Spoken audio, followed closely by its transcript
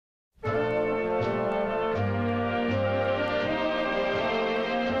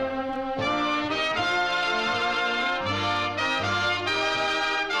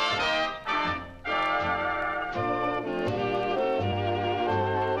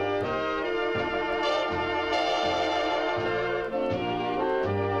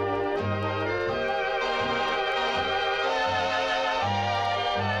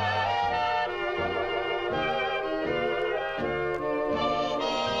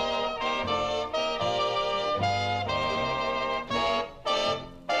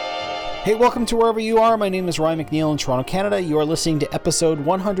Hey, welcome to Wherever You Are. My name is Ryan McNeil in Toronto, Canada. You are listening to episode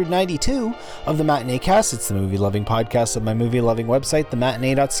 192 of the Matinee Cast. It's the movie-loving podcast of my movie-loving website,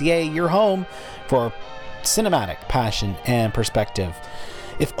 thematinee.ca, your home for cinematic passion and perspective.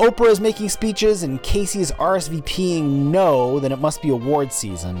 If Oprah is making speeches and Casey is RSVPing no, then it must be award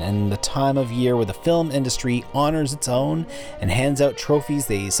season and the time of year where the film industry honors its own and hands out trophies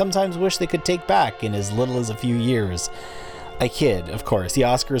they sometimes wish they could take back in as little as a few years. I kid, of course. The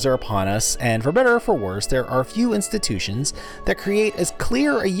Oscars are upon us, and for better or for worse, there are a few institutions that create as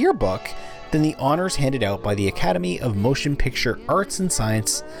clear a yearbook than the honors handed out by the Academy of Motion Picture Arts and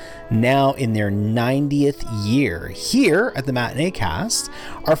Science, now in their 90th year. Here at the Matinee Cast,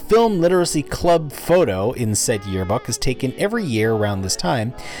 our Film Literacy Club photo in said yearbook is taken every year around this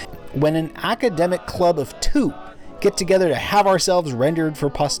time, when an academic club of two get together to have ourselves rendered for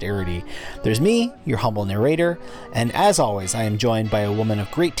posterity. There's me, your humble narrator, and as always, I am joined by a woman of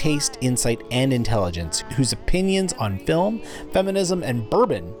great taste, insight, and intelligence, whose opinions on film, feminism, and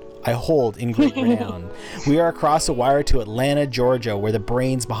bourbon I hold in great renown. We are across the wire to Atlanta, Georgia, where the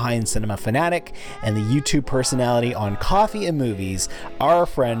brains behind Cinema Fanatic and the YouTube personality on coffee and movies, our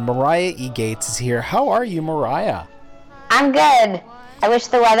friend Mariah E. Gates is here. How are you, Mariah? I'm good. I wish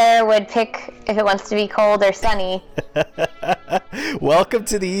the weather would pick if it wants to be cold or sunny. Welcome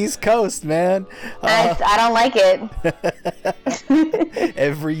to the East Coast, man. I don't like it.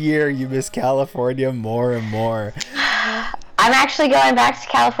 Every year you miss California more and more. I'm actually going back to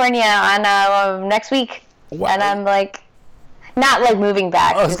California on next week. Wow. And I'm like, not like moving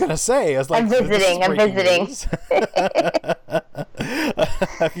back. I was going to say, I'm visiting. I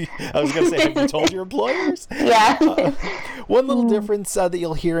was going to say, have you told your employers? Yeah. One little difference that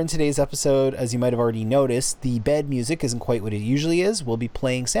you'll hear in today's episode, as you might have already noticed, the bed music isn't quite what it usually is. We'll be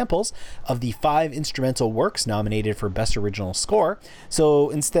playing samples of the 5 instrumental works nominated for Best Original Score. So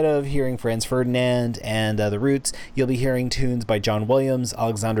instead of hearing Franz Ferdinand and The Roots, you'll be hearing tunes by John Williams,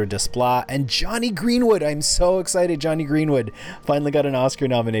 Alexandre Desplat, and Johnny Greenwood. I'm so excited Johnny Greenwood finally got an Oscar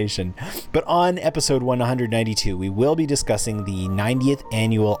nomination. But on episode 192, we will be discussing the 90th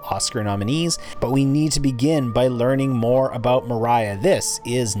annual Oscar nominees, but we need to begin by learning more about Mariah. This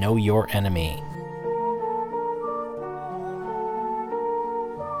is Know Your Enemy.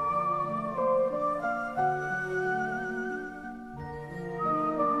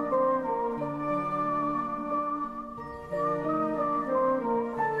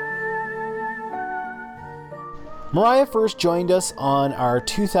 Mariah first joined us on our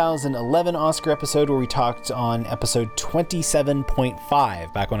 2011 Oscar episode where we talked on episode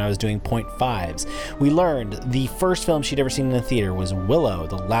 27.5, back when I was doing .5s. We learned the first film she'd ever seen in the theater was Willow.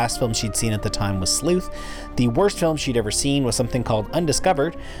 The last film she'd seen at the time was Sleuth. The worst film she'd ever seen was something called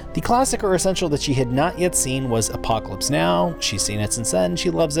Undiscovered. The classic or essential that she had not yet seen was Apocalypse Now. She's seen it since then. She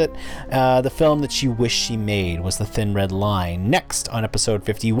loves it. The film that she wished she made was The Thin Red Line. Next, on episode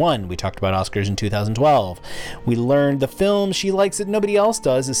 51, we talked about Oscars in 2012. We learned the film she likes that nobody else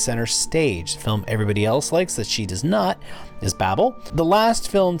does is Center Stage. The film everybody else likes that she does not is Babel. The last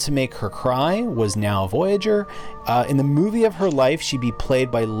film to make her cry was Now Voyager. In the movie of her life, she'd be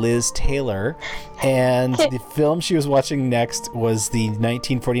played by Liz Taylor. And the film she was watching next was the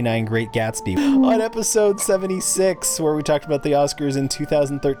 1949 Great Gatsby. On episode 76, where we talked about the Oscars in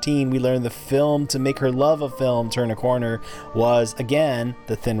 2013, we learned the film to make her love a film turn a corner was, again,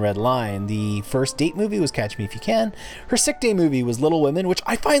 The Thin Red Line. The first date movie was Catch Me If You Can. Her sick day movie was Little Women, which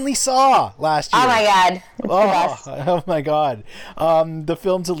I finally saw last year. Oh my God. Oh my God. The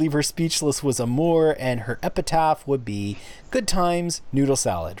film to leave her speechless was Amour, and her epitaph would be Good Times, Noodle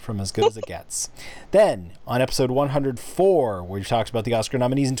Salad, from As Good As It Gets. Then, on episode 104, where we talked about the Oscar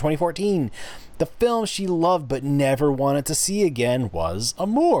nominees in 2014, the film she loved but never wanted to see again was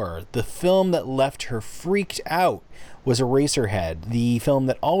Amour. The film that left her freaked out was Eraserhead. The film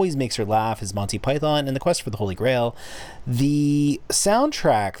that always makes her laugh is Monty Python and the Quest for the Holy Grail. The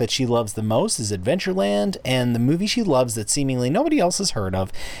soundtrack that she loves the most is Adventureland, and the movie she loves that seemingly nobody else has heard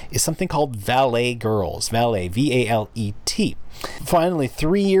of is something called Valet Girls. Valet, V-A-L-E-T. Finally,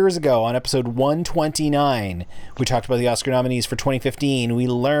 3 years ago on episode 129, we talked about the Oscar nominees for 2015. We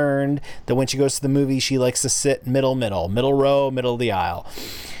learned that when she goes to the movie, she likes to sit middle row, middle of the aisle.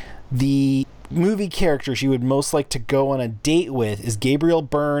 The movie character she would most like to go on a date with is Gabriel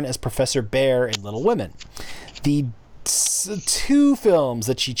Byrne as Professor Bear in Little Women. The two films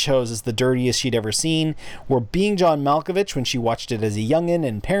that she chose as the dirtiest she'd ever seen were Being John Malkovich, when she watched it as a youngin'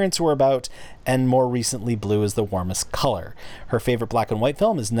 and parents were about, and more recently Blue is the Warmest Color. Her favorite black and white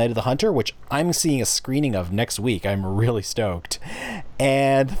film is Night of the Hunter, which I'm seeing a screening of next week. I'm really stoked.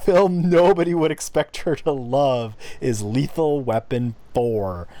 And the film nobody would expect her to love is Lethal Weapon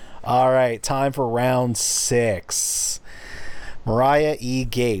 4. All right, time for round 6. Mariah E.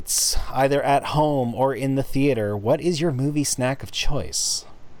 Gates, either at home or in the theater, what is your movie snack of choice?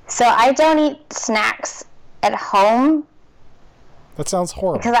 So I don't eat snacks at home. That sounds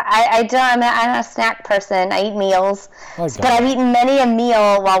horrible. Because I'm not a snack person. I eat meals. But I've eaten many a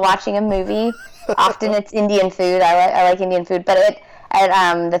meal while watching a movie. Often it's Indian food. I like Indian food. But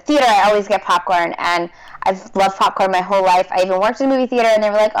at the theater, I always get popcorn. And I've loved popcorn my whole life. I even worked in a movie theater, and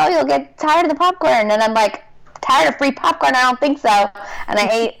they were like, oh, you'll get tired of the popcorn. And I'm like, tired of free popcorn? I don't think so. And I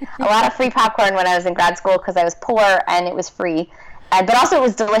ate a lot of free popcorn when I was in grad school because I was poor and it was free. But also it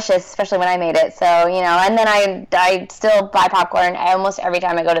was delicious, especially when I made it. So, and then I still buy popcorn almost every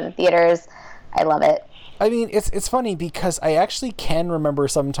time I go to the theaters. I love it. I mean, it's funny because I actually can remember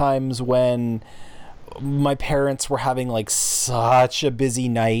sometimes when my parents were having like such a busy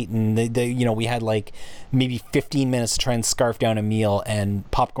night, and they we had like maybe 15 minutes to try and scarf down a meal,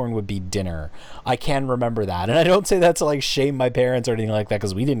 and popcorn would be dinner. I can remember that, and I don't say that to like shame my parents or anything like that,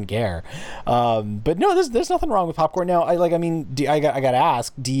 because we didn't care. But no, there's nothing wrong with popcorn. Now, I gotta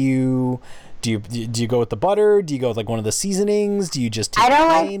ask, do you go with the butter? Do you go with like one of the seasonings? Do you just take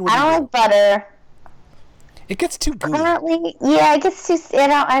plain? I don't like butter. It gets too gooey. Currently, yeah, it gets too.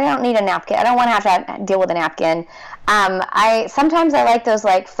 I don't need a napkin. I don't want to have to deal with a napkin. Sometimes I like those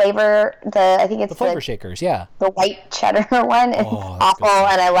like flavor. I think it's the flavor shakers. Yeah. The white cheddar one. It's awful,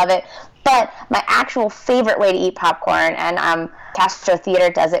 and I love it. But my actual favorite way to eat popcorn, and Castro Theater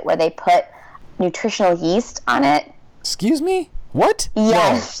does it, where they put nutritional yeast on it. Excuse me? What?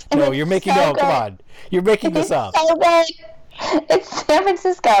 Yes. No, you're making come on. You're making this up. So good. It's San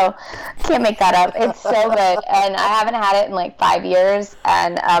Francisco. Can't make that up. It's so good, and I haven't had it in like 5 years.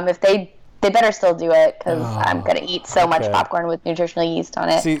 And if they better still do it, because I'm gonna eat so much popcorn with nutritional yeast on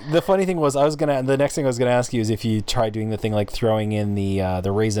it. See, the funny thing was, the next thing I was gonna ask you is if you tried doing the thing like throwing in the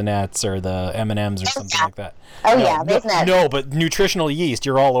Raisinets or the M&Ms or something like that. Oh yeah, Raisinets. No, but nutritional yeast,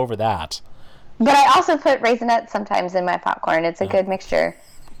 you're all over that. But I also put Raisinets sometimes in my popcorn. It's a good mixture.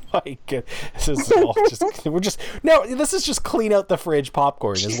 My God. This is all this is just clean out the fridge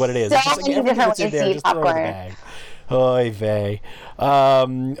popcorn is what it is. So It's just like many different ways to eat popcorn. Oy vey.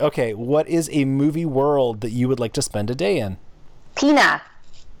 Okay, what is a movie world that you would like to spend a day in? Pina.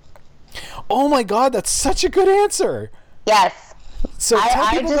 Oh my God, that's such a good answer. Yes. So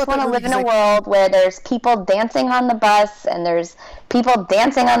I just want to live in a world where there's people dancing on the bus, and there's people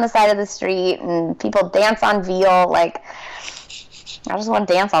dancing on the side of the street, and people dance on veal. Like, I just want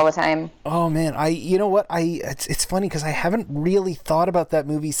to dance all the time. Oh man, you know what? It's funny because I haven't really thought about that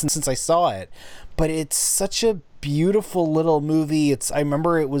movie since I saw it, but it's such a beautiful little movie. I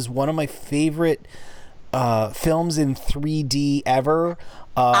remember it was one of my favorite films in 3D ever.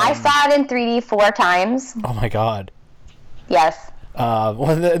 I saw it in 3D 4 times. Oh my God. Yes. We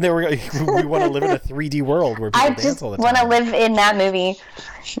want to live in a 3D world where people dance all the time. I just want to live in that movie,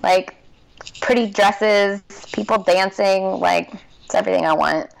 like pretty dresses, people dancing, like. It's everything I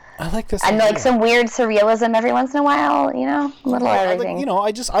want. I like this. And like some weird surrealism every once in a while, a little everything.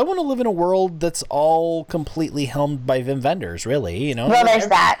 I want to live in a world that's all completely helmed by Wim Wenders, really. Well, there's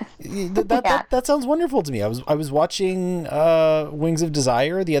that. That sounds wonderful to me. I was watching Wings of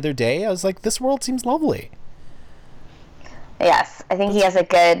Desire the other day. I was like, this world seems lovely. Yes, I think he has a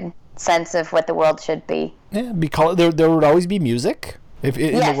good sense of what the world should be. Yeah, because there would always be music in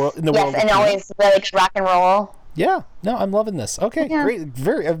the world. Yes, and always really good rock and roll. Yeah, no, I'm loving this. Okay, great,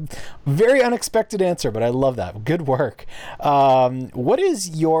 very unexpected answer, but I love that. Good work. What is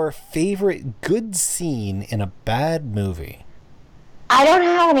your favorite good scene in a bad movie? I don't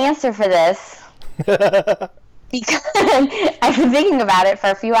have an answer for this because I've been thinking about it for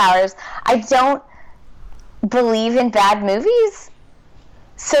a few hours. I don't believe in bad movies.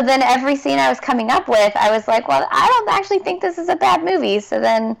 So then every scene I was coming up with, I was like, well, I don't actually think this is a bad movie. So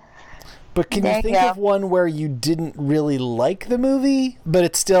then... But can you think of one where you didn't really like the movie, but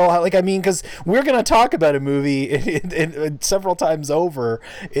it's still because we're going to talk about a movie in several times over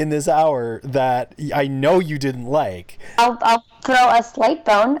in this hour that I know you didn't like. I'll throw a slight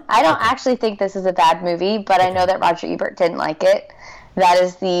bone. I don't actually think this is a bad movie, but I know that Roger Ebert didn't like it. That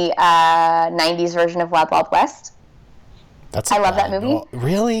is the 90s version of Wild Wild West. That's I love that movie. Oh,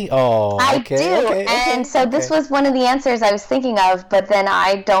 really? Oh, okay. I do. Okay, And so this was one of the answers I was thinking of, but then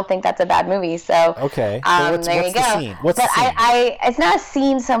I don't think that's a bad movie. So okay. But there you go. The scene? What's but the scene? it's not a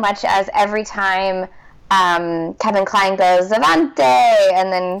scene so much as every time Kevin Kline goes Avante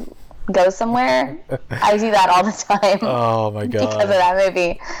and then goes somewhere. I do that all the time. Oh my god! Because of that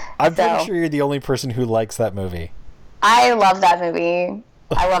movie. I'm pretty sure you're the only person who likes that movie. I love that movie.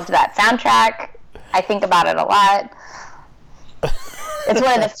 I loved that soundtrack. I think about it a lot. It's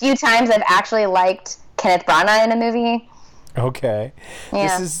one of the few times I've actually liked Kenneth Branagh in a movie. Okay.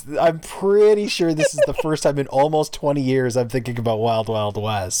 Yeah. I'm pretty sure this is the first time in almost 20 years I'm thinking about Wild Wild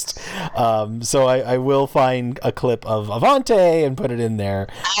West. So I will find a clip of Avante and put it in there.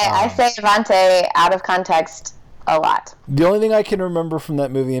 I say Avante out of context a lot. The only thing I can remember from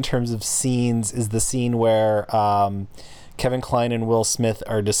that movie in terms of scenes is the scene where Kevin Kline and Will Smith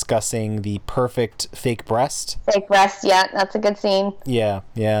are discussing the perfect fake breast. Fake breast, yeah, that's a good scene. Yeah.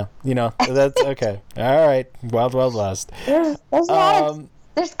 You know, that's okay. All right. Wild Wild West. There's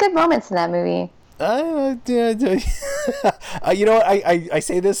good moments in that movie. You know what? I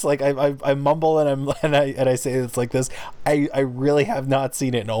say this like I mumble and I say it's like this. I really have not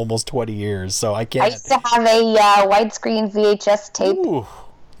seen it in almost 20 years, so I can't. I used to have a widescreen VHS tape. Ooh,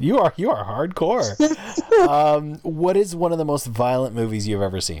 you are hardcore. What is one of the most violent movies you've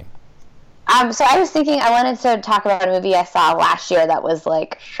ever seen? So I was thinking I wanted to talk about a movie I saw last year that was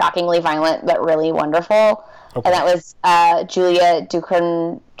like shockingly violent but really wonderful. Okay. And that was Julia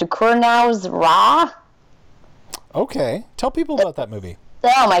Ducournau's Raw. Okay. Tell people about that movie.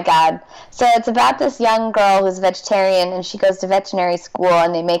 Oh my god. So it's about this young girl who's vegetarian and she goes to veterinary school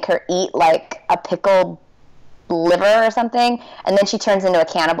and they make her eat like a pickled liver or something, and then she turns into a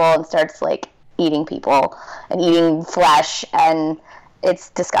cannibal and starts like eating people and eating flesh, and it's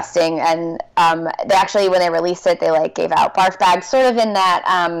disgusting. And they actually, when they released it, they like gave out barf bags, sort of in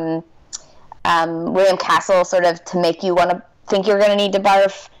that William Castle, sort of to make you want to think you're going to need to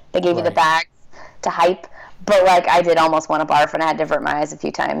barf. They gave you the bags to hype, but like I did almost want to barf and I had to avert my eyes a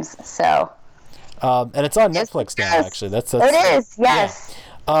few times. So and it's on Netflix now, actually. That's it is, yes.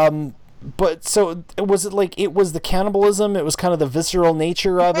 Yeah. But so was it like it was the cannibalism? It was kind of the visceral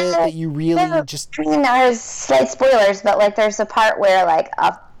nature of it that you really just. I mean, there's slight spoilers, but like there's a part where like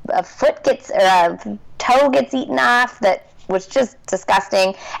a foot gets or a toe gets eaten off that was just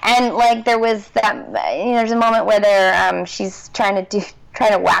disgusting, and like there was that there's a moment where she's trying to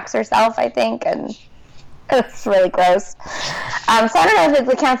wax herself, I think, and it's really gross. So I don't know if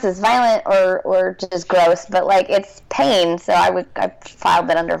it counts as violent or just gross, but like it's pain, so I filed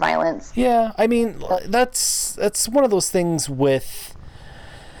it under violence. Yeah, I mean that's one of those things with.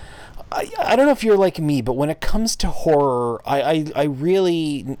 I don't know if you're like me, but when it comes to horror, I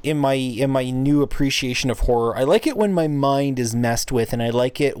really in my new appreciation of horror, I like it when my mind is messed with, and I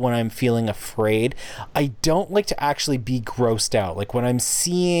like it when I'm feeling afraid. I don't like to actually be grossed out, like when I'm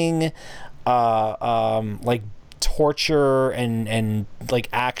seeing. Like torture and like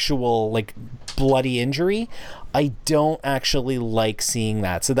actual like bloody injury, I don't actually like seeing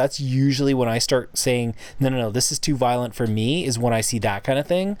that. So that's usually when I start saying no, this is too violent for me, is when I see that kind of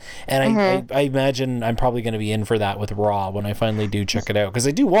thing. And I imagine I'm probably going to be in for that with Raw when I finally do check it out, because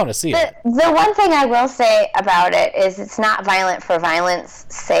I do want to see it. The one thing I will say about it is it's not violent for violence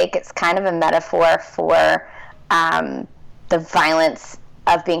sake. It's kind of a metaphor for the violence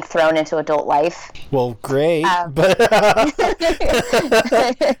of being thrown into adult life. Well, great, but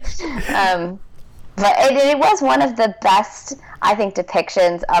it was one of the best, I think,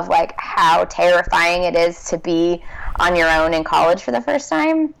 depictions of like how terrifying it is to be on your own in college for the first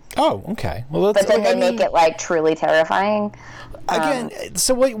time. Oh, okay. Well, that's, but then they make it like truly terrifying. Again,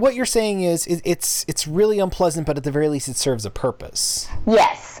 so what you're saying is it's really unpleasant, but at the very least it serves a purpose.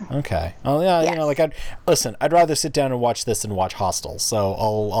 Yes. Okay. Oh yeah, yes. Like I'd rather sit down and watch this than watch Hostel, so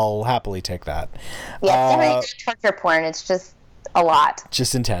I'll happily take that. Yeah, it's torture porn. It's just a lot.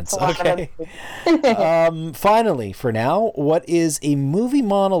 Just intense. Okay. Finally, for now, what is a movie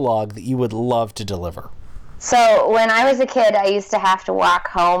monologue that you would love to deliver? So when I was a kid, I used to have to walk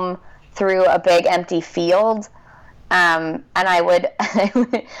home through a big empty field. And I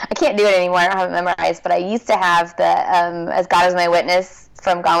can't do it anymore. I don't have it memorized, but I used to have the As God Is My Witness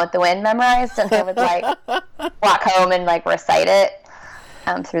from Gone with the Wind memorized, and I would like walk home and like recite it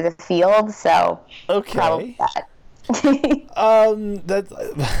through the field. So okay, that.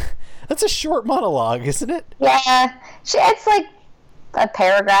 That's a short monologue, isn't it? Yeah, it's like a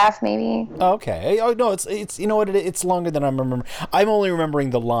paragraph, maybe. Okay. Oh no, it's you know what it's longer than I'm remembering. I'm only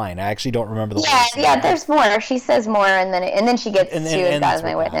remembering the line. I actually don't remember the Yeah, words. yeah. There's more. She says more, and then she gets And to then God ends is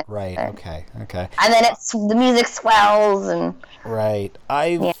my with witness. that. Right. Okay. Okay. And then the music swells, and Right.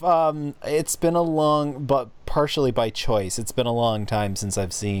 yeah. It's been a long, but partially by choice. It's been a long time since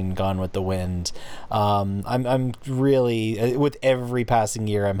I've seen Gone with the Wind. I'm really, with every passing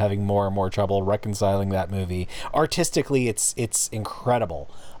year, I'm having more and more trouble reconciling that movie. Artistically, it's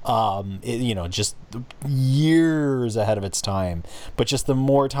incredible. Just years ahead of its time. But just the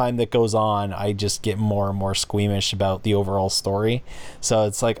more time that goes on, I just get more and more squeamish about the overall story. So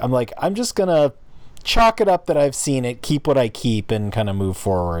it's like, I'm just gonna chalk it up that I've seen it, keep what I keep, and kind of move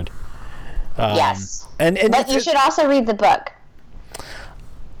forward. Yes. And But you should also read the book.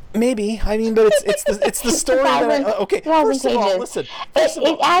 Maybe. I mean, but it's the story that okay. First of all, listen.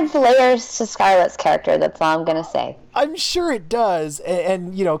 It adds layers to Scarlett's character. That's all I'm gonna say. I'm sure it does,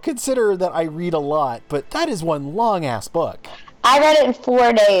 and consider that I read a lot, but that is one long ass book. I read it in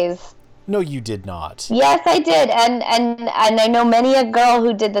 4 days. No, you did not. Yes, I did, and I know many a girl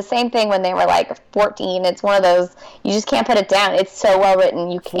who did the same thing when they were like 14. It's one of those you just can't put it down. It's so well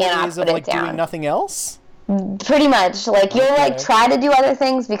written, you 4 cannot days put of it down. doing nothing else. Pretty much, like you'll like try to do other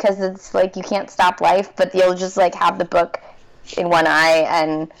things because it's like you can't stop life, but you'll just like have the book in one eye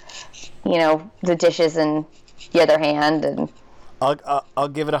and the dishes in the other hand, and I'll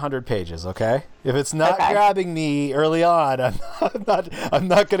give it 100 pages, okay? If it's not grabbing me early on, I'm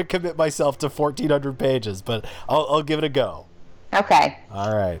not going to commit myself to 1,400 pages, but I'll give it a go. Okay.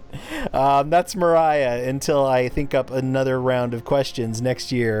 All right. That's Mariah until I think up another round of questions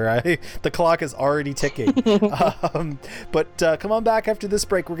next year. The clock is already ticking. But come on back after this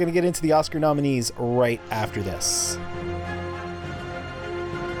break. We're going to get into the Oscar nominees right after this.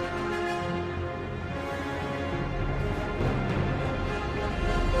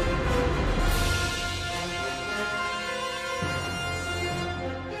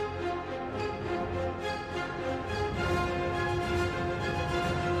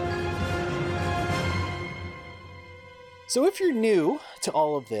 So if you're new to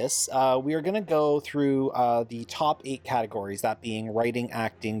all of this, we are going to go through the top 8 categories, that being writing,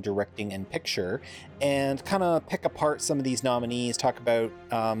 acting, directing, and picture, and kind of pick apart some of these nominees, talk about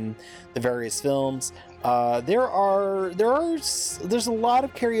the various films. There's a lot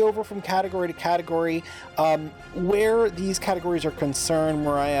of carryover from category to category. Where these categories are concerned,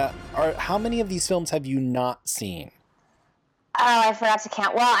 Mariah, how many of these films have you not seen? Oh, I forgot to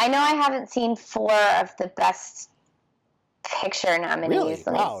count. Well, I know I haven't seen 4 of the best picture nominees. Really?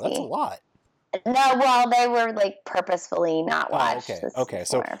 Wow, that's a lot. No, well, they were like purposefully not watched. Okay.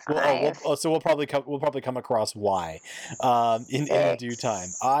 So we'll probably come across why in due time.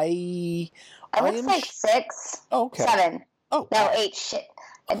 I looks like 6. Oh, okay. 7. Oh, no, wow. 8. Shit.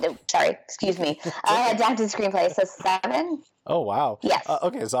 Sorry, excuse me. Adapted screenplay. So 7. Oh wow. Yes.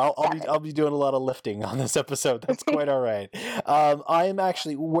 Okay, so I'll be doing a lot of lifting on this episode. That's quite all right. I am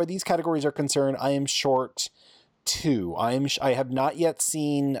actually, where these categories are concerned, I am short 2. I have not yet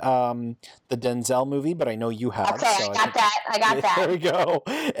seen the Denzel movie, but I know you have. Okay, so I got that. There we go.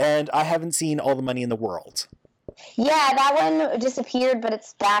 And I haven't seen All the Money in the World. Yeah, that one disappeared, but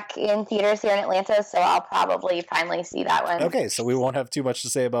it's back in theaters here in Atlanta, so I'll probably finally see that one. Okay, so we won't have too much to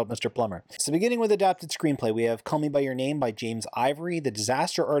say about Mr. Plummer. So beginning with adapted screenplay, we have Call Me By Your Name by James Ivory, The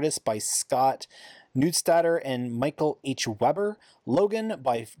Disaster Artist by Scott Neustadter and Michael H. Weber, Logan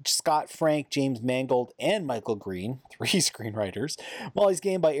by Scott Frank, James Mangold, and Michael Green, 3 screenwriters, Molly's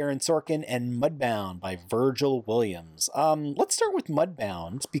Game by Aaron Sorkin, and Mudbound by Virgil Williams. Let's start with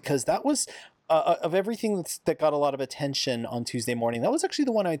Mudbound, because that was, of everything that got a lot of attention on Tuesday morning, that was actually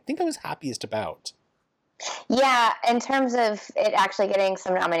the one I think I was happiest about. Yeah, in terms of it actually getting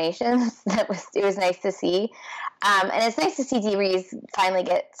some nominations, it was nice to see. And it's nice to see Dee Rees finally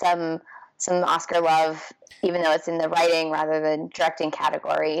get some Oscar love, even though it's in the writing rather than directing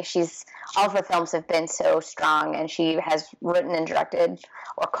category. All of her films have been so strong, and she has written and directed,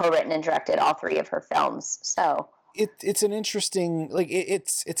 or co-written and directed, all 3 of her films. So it's an interesting, like,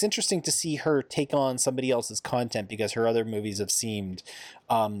 it's interesting to see her take on somebody else's content, because her other movies have seemed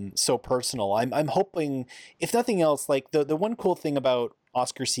so personal. I'm hoping, if nothing else, like the one cool thing about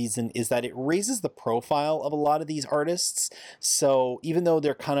Oscar season is that it raises the profile of a lot of these artists. So even though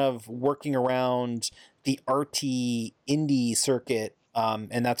they're kind of working around the arty indie circuit,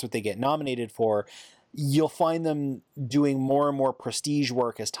 and that's what they get nominated for, you'll find them doing more and more prestige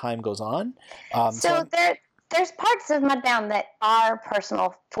work as time goes on. There's parts of Mudbound that are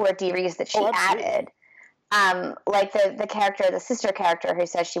personal for Dee Rees that she added. Like the character, the sister character who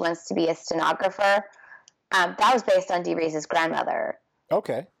says she wants to be a stenographer. That was based on Dee Rees' grandmother.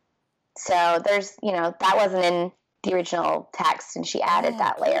 Okay. So there's, that wasn't in the original text, and she added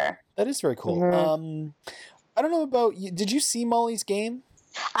that layer. That is very cool. Mm-hmm. I don't know about you. Did you see Molly's Game?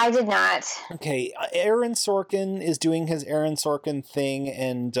 I did not. Okay, Aaron Sorkin is doing his Aaron Sorkin thing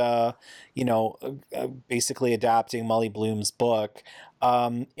and, basically adapting Molly Bloom's book.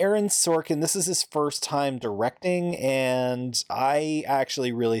 Aaron Sorkin, this is his first time directing, and I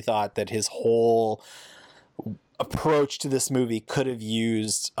actually really thought that his whole approach to this movie could have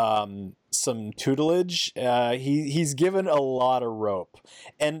used some tutelage. He's given a lot of rope,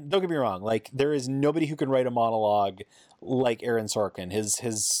 and don't get me wrong, like there is nobody who can write a monologue like Aaron Sorkin. His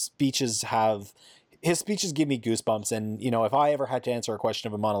speeches give me goosebumps, and if I ever had to answer a question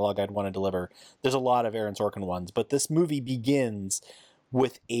of a monologue I'd want to deliver, there's a lot of Aaron Sorkin ones. But this movie begins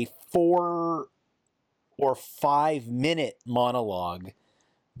with a 4 or 5 minute monologue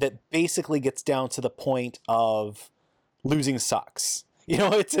that basically gets down to the point of losing sucks.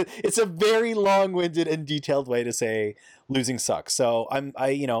 It's a very long-winded and detailed way to say losing sucks. So Aaron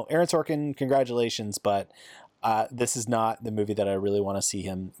Sorkin, congratulations, but this is not the movie that I really want to see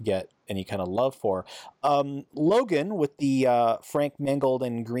him get any kind of love for. Logan with the Frank Mangold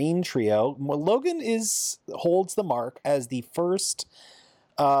and Green trio. Logan holds the mark as the first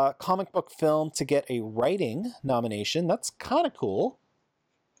comic book film to get a writing nomination. That's kind of cool.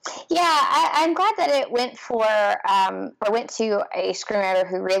 Yeah, I'm glad that it went to a screenwriter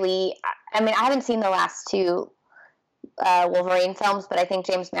who really, I haven't seen the last two Wolverine films, but I think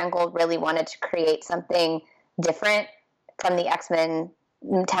James Mangold really wanted to create something different from the X-Men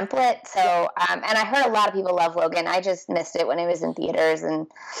template. So, and I heard a lot of people love Logan. I just missed it when it was in theaters, and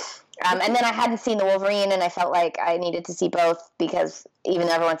then I hadn't seen the Wolverine, and I felt like I needed to see both, because even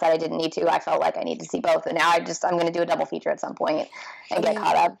though everyone said I didn't need to, I felt like I need to see both. And now I'm going to do a double feature at some point and get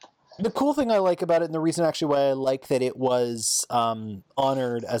caught up. The cool thing I like about it, and the reason actually why I like that it was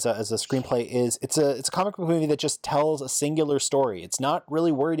honored as a screenplay, is it's a comic book movie that just tells a singular story. It's not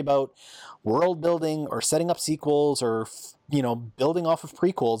really worried about world building or setting up sequels or building off of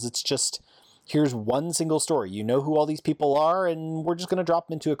prequels. It's just, here's one single story. You know who all these people are, and we're just going to drop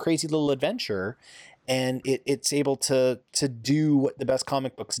them into a crazy little adventure. And it's able to do what the best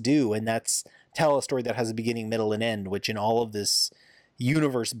comic books do, and that's tell a story that has a beginning, middle, and end, which in all of this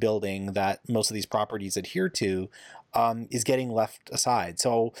universe building that most of these properties adhere to is getting left aside.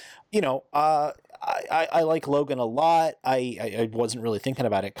 So, I like Logan a lot. I wasn't really thinking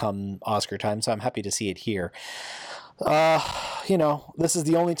about it come Oscar time, so I'm happy to see it here. This is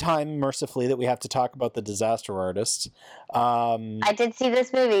the only time, mercifully, that we have to talk about The Disaster Artist. I did see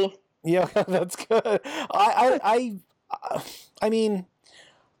this movie. Yeah, that's good. I mean,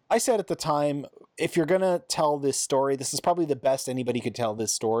 I said at the time, if you're going to tell this story, this is probably the best anybody could tell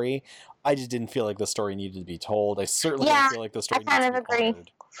this story. I just didn't feel like the story needed to be told. I certainly don't feel like the story needs to be told. I kind of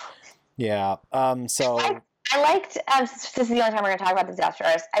agree. Yeah. So I liked, this is the only time we're going to talk about The Disaster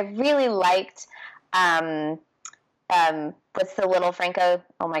Artist. I really liked, what's the little Franco?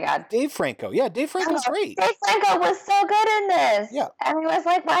 Oh my God. Dave Franco. Yeah, Dave Franco's great. Dave Franco was so good in this. Yeah. Everyone's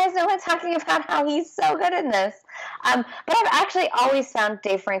like, why is no one talking about how he's so good in this? But I've actually always found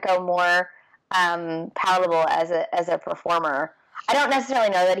Dave Franco more palatable as a performer. I don't necessarily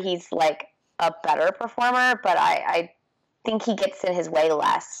know that he's like a better performer, but I think he gets in his way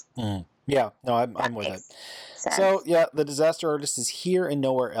less. Yeah, no, I'm with it. Sense. So, yeah, The Disaster Artist is here and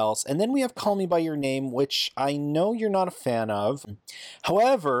nowhere else. And then we have Call Me By Your Name, which I know you're not a fan of.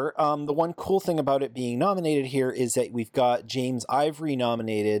 However, the one cool thing about it being nominated here is that we've got James Ivory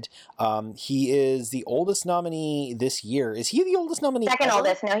nominated. He is the oldest nominee this year. Is he the oldest nominee? Second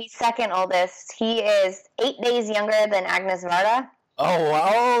oldest. No, he's second oldest. He is 8 days younger than Agnes Varda. Oh,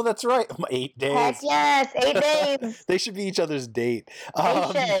 wow, that's right. 8 days. Heck yes, 8 days. They should be each other's date.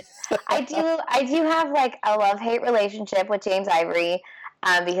 They should. I do have like a love-hate relationship with James Ivory,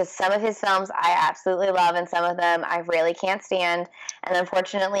 because some of his films I absolutely love, and some of them I really can't stand. And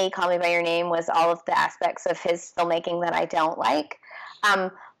unfortunately, Call Me By Your Name was all of the aspects of his filmmaking that I don't like.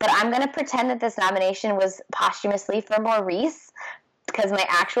 But I'm going to pretend that this nomination was posthumously for Maurice, because my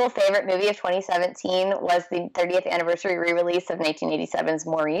actual favorite movie of 2017 was the 30th anniversary re-release of 1987's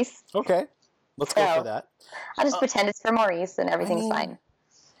Maurice. Okay. Let's go for that. I'll just pretend it's for Maurice and everything's fine.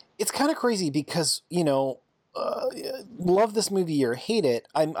 It's kind of crazy because, love this movie or hate it.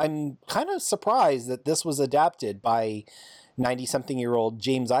 I'm kind of surprised that this was adapted by 90-something-year-old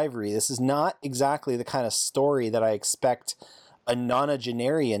James Ivory. This is not exactly the kind of story that I expect a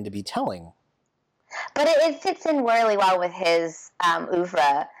nonagenarian to be telling. But it fits in really well with his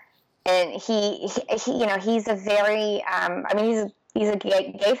oeuvre, and he he's a very, he's he's a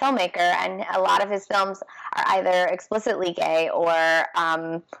gay filmmaker, and a lot of his films are either explicitly gay or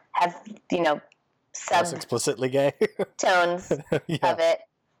have, Less explicitly gay tones of it.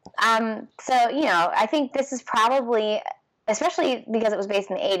 So, I think this is probably, especially because it was based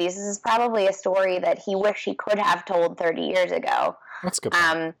in the 80s, this is probably a story that he wished he could have told 30 years ago. That's a good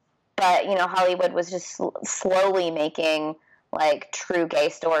point. But, Hollywood was just slowly making, like, true gay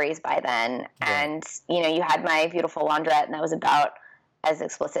stories by then. Yeah. And, you had My Beautiful Laundrette, and that was about as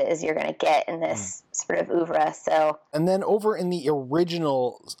explicit as you're going to get in this sort of oeuvre. So, and then over in the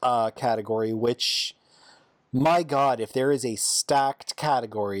original category, which... my God, if there is a stacked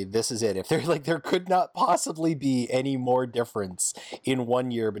category, this is it. If there could not possibly be any more difference in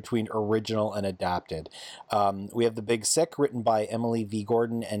 1 year between original and adapted. We have The Big Sick, written by Emily V.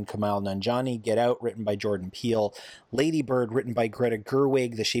 Gordon and Kamal Nanjiani. Get Out, written by Jordan Peele. Lady Bird, written by Greta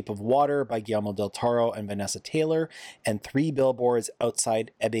Gerwig. The Shape of Water by Guillermo del Toro and Vanessa Taylor. And Three Billboards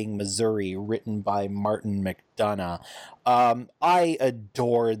Outside Ebbing, Missouri, written by Martin McDonagh. I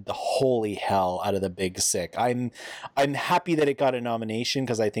adored the holy hell out of The Big Sick. I'm happy that it got a nomination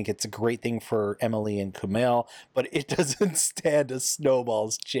because I think it's a great thing for Emily and Kumail, but it doesn't stand a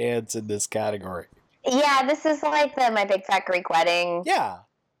snowball's chance in this category. Yeah, this is like the My Big Fat Greek Wedding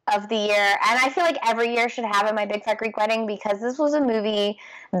of the year. And I feel like every year should have a My Big Fat Greek Wedding because this was a movie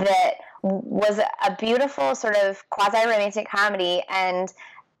that was a beautiful sort of quasi-romantic comedy, and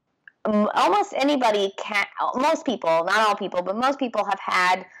almost anybody can, most people, not all people, but most people have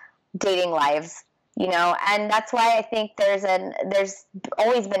had dating lives, and that's why I think there's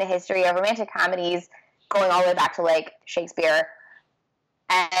always been a history of romantic comedies going all the way back to like Shakespeare,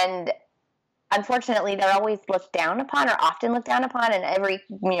 and unfortunately they're always looked down upon, or often looked down upon, and every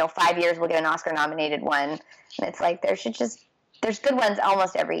 5 years we'll get an Oscar nominated one, and it's like there's good ones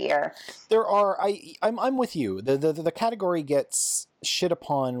almost every year. There are. I'm with you. The category gets shit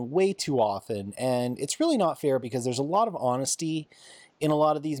upon way too often, and it's really not fair because there's a lot of honesty in a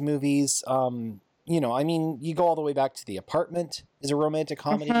lot of these movies. You go all the way back to The Apartment is a romantic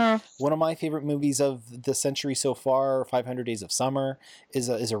comedy. Mm-hmm. One of my favorite movies of the century so far, 500 Days of Summer, is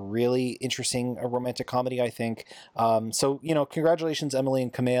a really interesting romantic comedy, I think. So, congratulations, Emily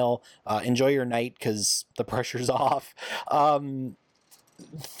and Kumail. Enjoy your night because the pressure's off. I want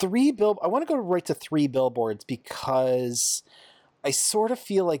to go right to Three Billboards because I sort of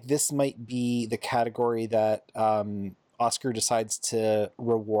feel like this might be the category that Oscar decides to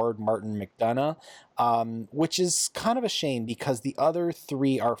reward Martin McDonagh, which is kind of a shame because the other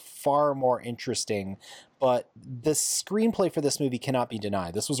three are far more interesting, but the screenplay for this movie cannot be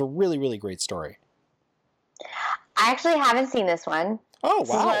denied. This was a really, really great story. I actually haven't seen this one. Oh,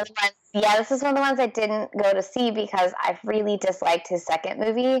 wow. This is one of the ones I didn't go to see because I really disliked his second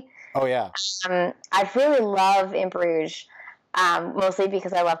movie. Oh, yeah. I really love In Bruges, mostly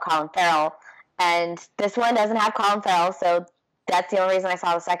because I love Colin Farrell. And this one doesn't have Colin Farrell, so that's the only reason I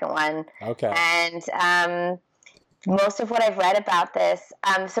saw the second one. Okay. And most of what I've read about this,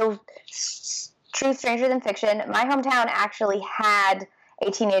 so Truth Stranger Than Fiction, my hometown actually had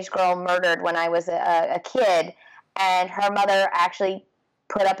a teenage girl murdered when I was a kid, and her mother actually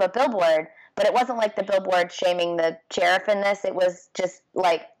put up a billboard, but it wasn't like the billboard shaming the sheriff in this. It was just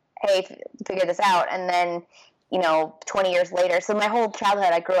like, hey, figure this out. And then 20 years later. So my whole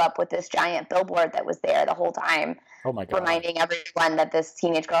childhood, I grew up with this giant billboard that was there the whole time. Oh my God. Reminding everyone that this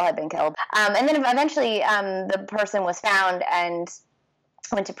teenage girl had been killed. And then eventually the person was found and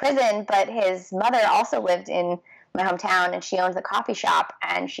went to prison, but his mother also lived in my hometown, and she owned the coffee shop,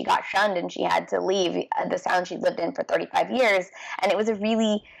 and she got shunned, and she had to leave this town she'd lived in for 35 years. And it was a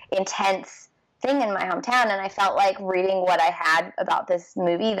really intense thing in my hometown, and I felt like reading what I had about this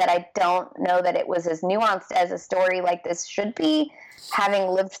movie that I don't know that it was as nuanced as a story like this should be, having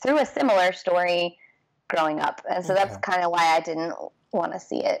lived through a similar story growing up. And so that's kind of why I didn't want to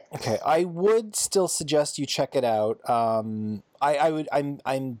see it. Okay, I would still suggest you check it out. I'm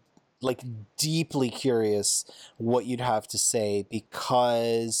like deeply curious what you'd have to say,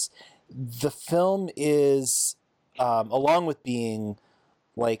 because the film is, along with being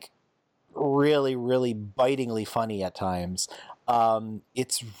like really, really bitingly funny at times,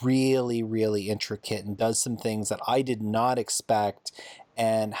 it's really, really intricate and does some things that I did not expect,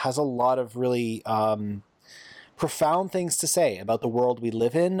 and has a lot of really profound things to say about the world we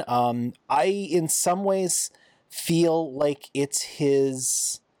live in. I, in some ways, feel like it's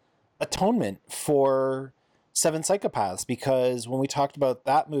his atonement for Seven Psychopaths, because when we talked about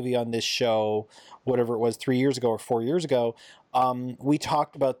that movie on this show, whatever it was, 3 years ago or 4 years ago, we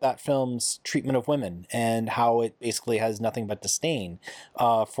talked about that film's treatment of women and how it basically has nothing but disdain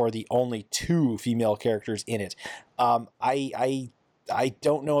for the only two female characters in it. I I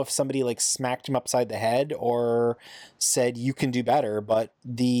don't know if somebody like smacked him upside the head or said you can do better, but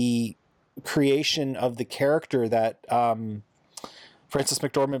the creation of the character that Frances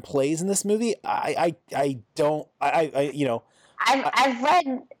McDormand plays in this movie, I've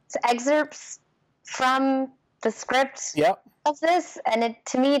read excerpts from the script Yep. of this, and it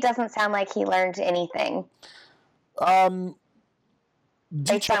to me doesn't sound like he learned anything.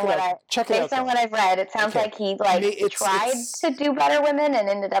 Based on what I've read, it sounds like he tried to do better women and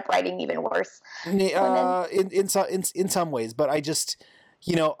ended up writing even worse women. In some ways, but I just,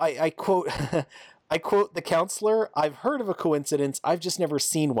 I quote I quote the counselor. I've heard of a coincidence. I've just never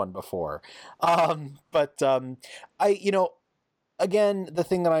seen one before. Again, the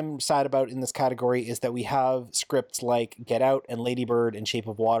thing that I'm sad about in this category is that we have scripts like Get Out and Lady Bird and Shape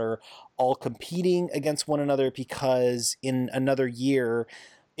of Water all competing against one another, because in another year,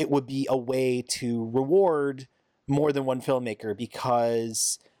 it would be a way to reward more than one filmmaker,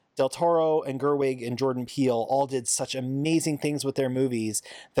 because Del Toro and Gerwig and Jordan Peele all did such amazing things with their movies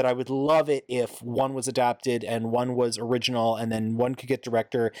that I would love it if one was adapted and one was original, and then one could get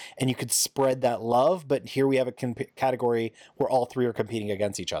director and you could spread that love. But here we have a category where all three are competing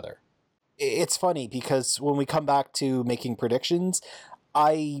against each other. It's funny because when we come back to making predictions,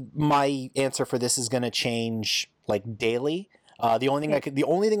 my answer for this is going to change like daily. The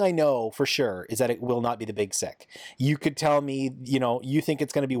only thing I know for sure is that it will not be The Big Sick. You could tell me, you think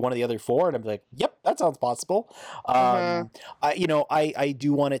it's going to be one of the other four, and I'm like, yep, that sounds possible. I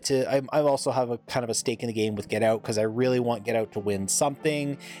do want it to. I also have a kind of a stake in the game with Get Out, because I really want Get Out to win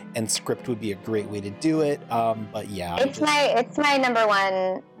something, and script would be a great way to do it. But yeah, it's my number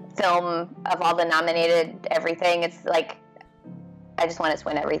one film of all the nominated everything. It's like, I just want to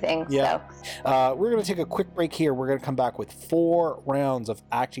win everything. Yeah. So. We're going to take a quick break here. We're going to come back with 4 rounds of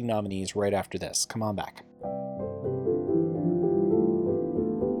acting nominees right after this. Come on back.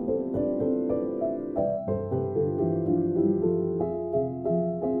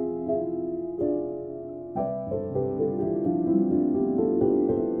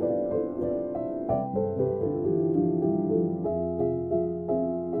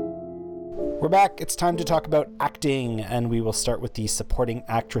 We're back. It's time to talk about acting, and we will start with the supporting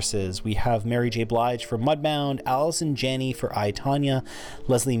actresses. We have Mary J. Blige for Mudbound, Allison Janney for I, Tonya,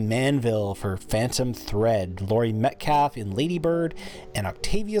 Leslie Manville for Phantom Thread, Laurie Metcalf in Lady Bird, and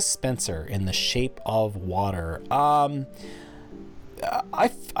Octavia Spencer in The Shape of Water. I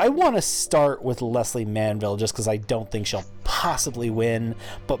want to start with Leslie Manville just because I don't think she'll possibly win,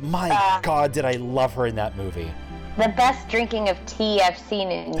 but my God, did I love her in that movie. The best drinking of tea I've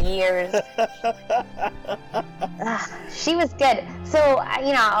seen in years. She was good. So,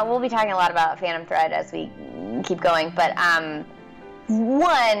 we'll be talking a lot about Phantom Thread as we keep going. But, I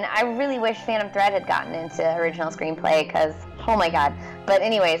really wish Phantom Thread had gotten into original screenplay because, oh my God. But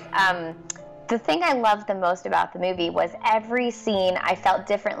anyways, the thing I loved the most about the movie was every scene I felt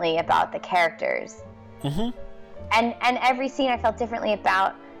differently about the characters. Mm-hmm. And every scene I felt differently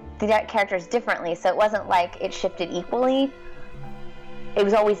about the characters differently, so it wasn't like it shifted equally. It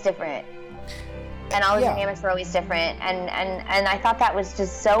was always different, and all the dynamics were always different, and I thought that was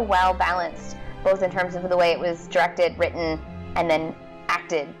just so well balanced, both in terms of the way it was directed, written, and then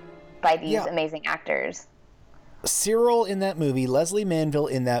acted by these amazing actors. Cyril in that movie, Leslie Manville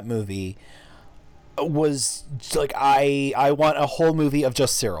in that movie was like, I want a whole movie of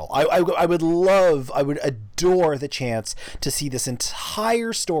just Cyril. I would adore the chance to see this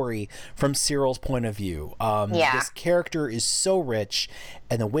entire story from Cyril's point of view. This character is so rich,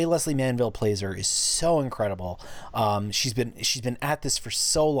 and the way Leslie Manville plays her is so incredible. She's been at this for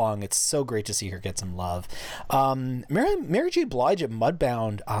so long. It's so great to see her get some love. Mary J. Blige at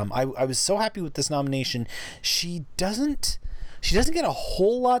Mudbound. I was so happy with this nomination. She doesn't get a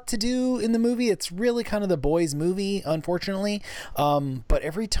whole lot to do in the movie. It's really kind of the boys' movie, unfortunately. But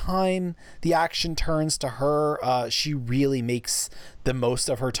every time the action turns to her, she really makes the most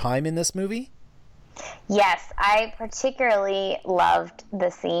of her time in this movie. Yes, I particularly loved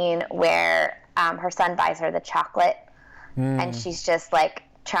the scene where her son buys her the chocolate, and she's just like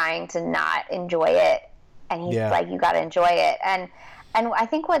trying to not enjoy it, and he's like, "You got to enjoy it." And I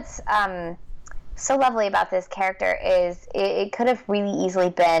think what's so lovely about this character is it could have really easily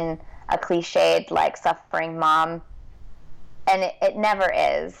been a cliched like suffering mom, and it never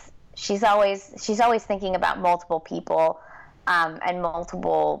is. She's always thinking about multiple people and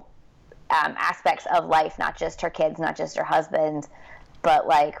multiple aspects of life, not just her kids, not just her husband, but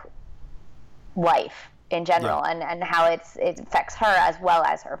like life. in general, and how it affects her as well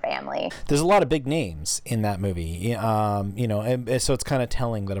as her family. There's a lot of big names in that movie, and so it's kind of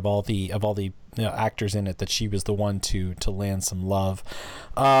telling that of all the actors in it, that she was the one to land some love.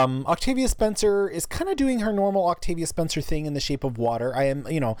 Octavia Spencer is kind of doing her normal Octavia Spencer thing in The Shape of Water.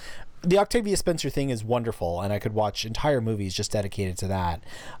 The Octavia Spencer thing is wonderful, and I could watch entire movies just dedicated to that.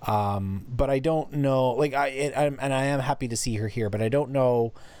 But I don't know, I am happy to see her here, but I don't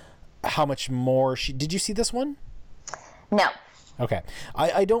know how much more did you see this one? No. Okay.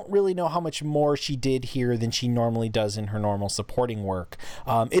 I don't really know how much more she did here than she normally does in her normal supporting work.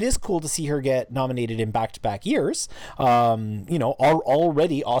 It is cool to see her get nominated in back-to-back years.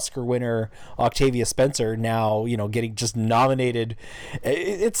 Already Oscar winner Octavia Spencer now, getting just nominated.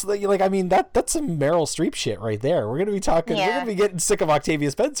 It's that's some Meryl Streep shit right there. We're going to be talking, we're going to be getting sick of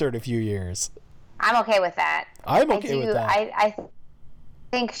Octavia Spencer in a few years. I'm okay with that. I'm okay with that. I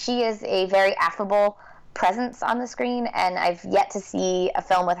think she is a very affable presence on the screen, and I've yet to see a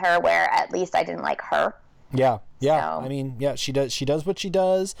film with her where at least I didn't like her. Yeah. So. She does what she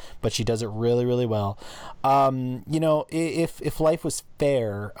does, but she does it really, really well. If life was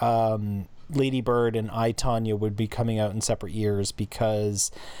fair, Lady Bird and I, Tonya would be coming out in separate years, because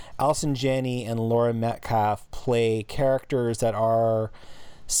Allison Janney and Laura Metcalf play characters that are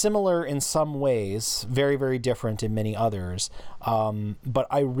similar in some ways, very, very different in many others. But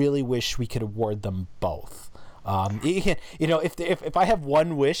I really wish we could award them both. If I have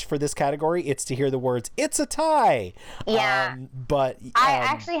one wish for this category, it's to hear the words, "It's a tie." Yeah. But I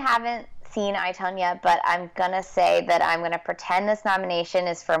actually haven't seen I, Tonya, but I'm gonna say that I'm gonna pretend this nomination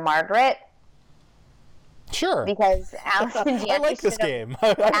is for Margaret. Sure. Because Allison Janney I like this game.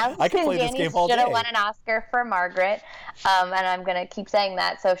 I can play this game all day. Should have won an Oscar for Margaret, and I'm going to keep saying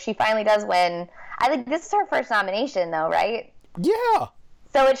that. So if she finally does win, I think this is her first nomination, though, right? Yeah.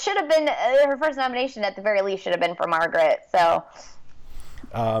 So it should have been her first nomination, at the very least, should have been for Margaret. So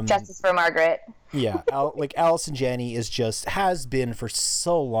justice for Margaret. Yeah, Allison Janney has been for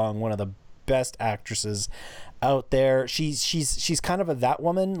so long one of the best actresses out there. She's kind of that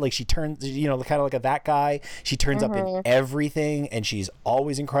woman, like she turns, kind of like a that guy. She turns up in everything, and she's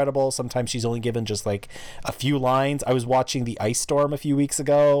always incredible. Sometimes she's only given just like a few lines. I was watching The Ice Storm a few weeks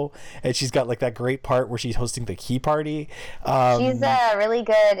ago, and she's got like that great part where she's hosting the key party. She's really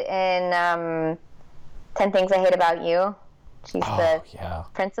good in 10 Things I Hate About You. She's the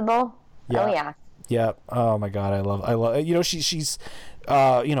principal. Yeah. Oh yeah. Yeah. Oh my God. I love. She's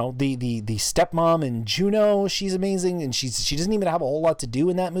the stepmom in Juno. She's amazing, and she doesn't even have a whole lot to do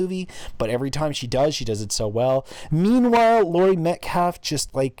in that movie, but every time she does it so well. Meanwhile, Laurie Metcalf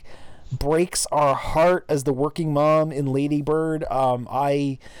just like breaks our heart as the working mom in Lady Bird.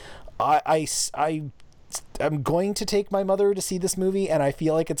 I'm going to take my mother to see this movie, and I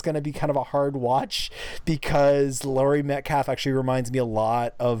feel like it's going to be kind of a hard watch, because Laurie Metcalf actually reminds me a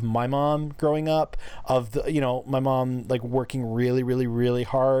lot of my mom growing up, of my mom like working really, really, really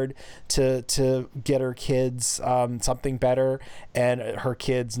hard to get her kids something better, and her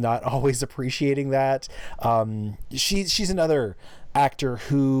kids not always appreciating that. She's another actor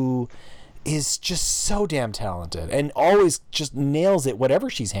who is just so damn talented and always just nails it whatever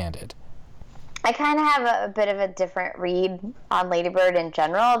she's handed. I kind of have a bit of a different read on Lady Bird in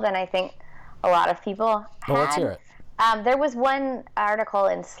general than I think a lot of people had. Well, let's hear it. There was one article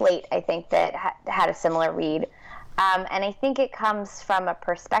in Slate, I think, that had a similar read. And I think it comes from a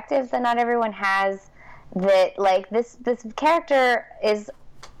perspective that not everyone has, that, like, this character is,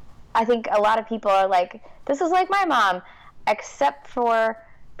 I think a lot of people are like, this is like my mom, except for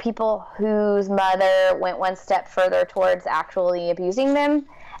people whose mother went one step further towards actually abusing them.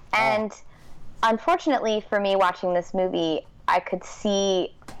 And unfortunately for me, watching this movie, I could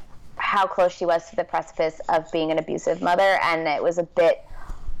see how close she was to the precipice of being an abusive mother, and it was a bit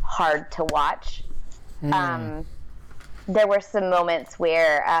hard to watch. There were some moments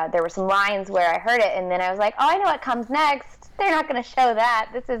where there were some lines where I heard it, and then I was like, oh, I know what comes next. They're not going to show that.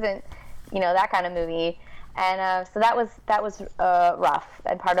 This isn't, that kind of movie. And so that was rough,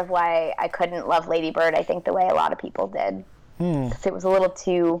 and part of why I couldn't love Lady Bird, I think, the way a lot of people did. Because it was a little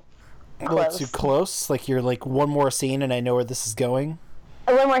too close. A little too close? Like, you're like, one more scene and I know where this is going?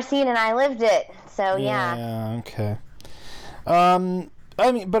 One more scene and I lived it. So, yeah. Yeah, okay.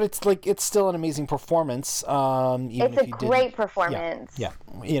 I mean, but it's like, it's still an amazing performance. It's a great performance. Yeah.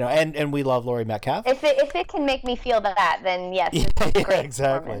 And we love Laurie Metcalf. If it can make me feel that, then yes, it's a great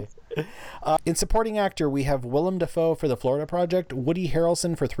exactly. In supporting actor, we have Willem Dafoe for The Florida Project, Woody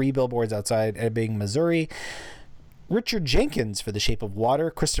Harrelson for 3 Billboards Outside Ebbing, Missouri, Richard Jenkins for The Shape of Water,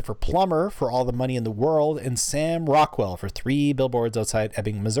 Christopher Plummer for All the Money in the World, and Sam Rockwell for 3 Billboards Outside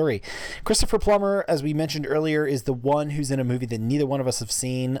Ebbing, Missouri. Christopher Plummer, as we mentioned earlier, is the one who's in a movie that neither one of us have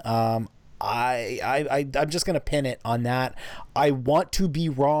seen. I'm just going to pin it on that. I want to be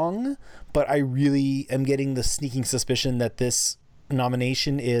wrong, but I really am getting the sneaking suspicion that this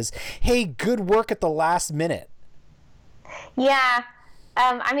nomination is, hey, good work at the last minute. Yeah.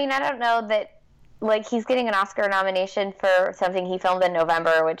 I mean, I don't know that, like, he's getting an Oscar nomination for something he filmed in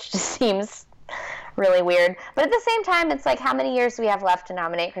November, which just seems really weird. But at the same time, it's like, how many years do we have left to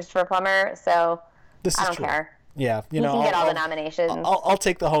nominate Christopher Plummer? So I don't care. Yeah, you know, can get all the nominations. I'll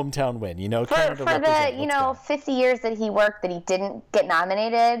take the hometown win. You know, for the 50 years that he worked that he didn't get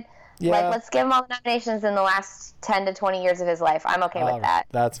nominated. Yeah. Like, let's give him all the nominations in the last 10 to 20 years of his life. I'm okay with that.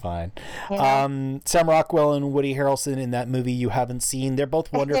 That's fine. You know? Sam Rockwell and Woody Harrelson in that movie you haven't seen. They're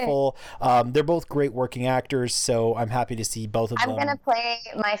both wonderful. They're both great working actors, so I'm happy to see both of them. I'm going to play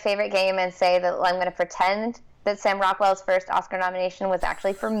my favorite game and say that I'm going to pretend that Sam Rockwell's first Oscar nomination was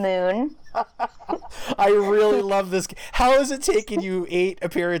actually for Moon. I really love this. How has it taken you 8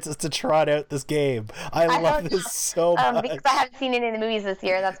 appearances to trot out this game? I love this so much. Because I haven't seen it in the movies this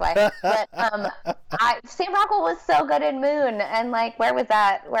year, that's why. But Sam Rockwell was so good in Moon, and like, where was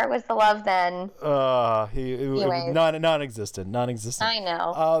that? Where was the love then? Non-existent. I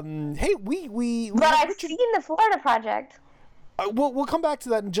know. Hey, But I've seen the Florida Project. We'll come back to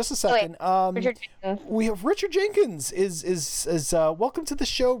that in just a second. Richard Jenkins. We have Richard Jenkins is welcome to the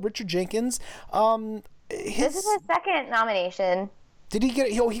show. Richard Jenkins. This is his second nomination. Did he get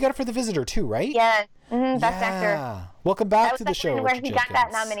it? He got it for The Visitor too, right? Yeah. Best actor. Welcome back to the show. Where he got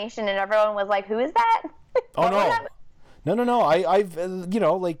that nomination, and everyone was like, "Who is that?" Oh no. I've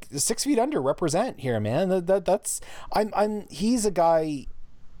like 6 Feet Under represent here, man. That's he's a guy.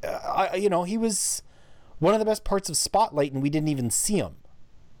 He was one of the best parts of Spotlight, and we didn't even see him.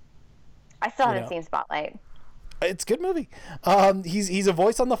 I still haven't seen Spotlight. It's a good movie. He's a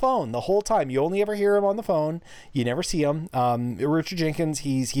voice on the phone the whole time. You only ever hear him on the phone. You never see him. Richard Jenkins,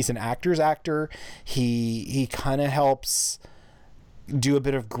 he's an actor's actor. He kind of helps do a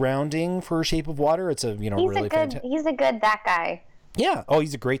bit of grounding for Shape of Water. It's he's a good that guy. Yeah. Oh,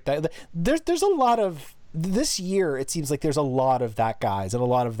 he's a great that. There's a lot of this year. It seems like there's a lot of that guys and a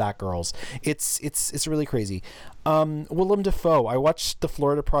lot of that girls. It's really crazy. Willem Dafoe. I watched The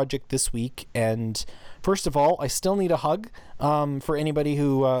Florida Project this week, and first of all, I still need a hug for anybody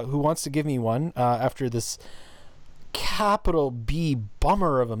who wants to give me one after this capital B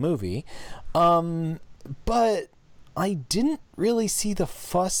bummer of a movie. But I didn't really see the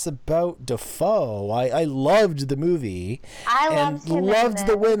fuss about Dafoe. I loved the movie. Loved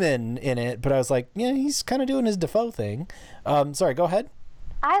the women in it, but I was like, yeah, he's kind of doing his Dafoe thing. Sorry, go ahead.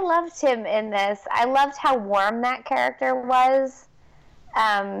 I loved him in this. I loved how warm that character was.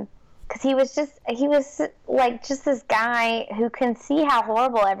 Because he was like just this guy who can see how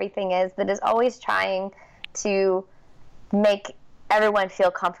horrible everything is, that is always trying to make everyone feel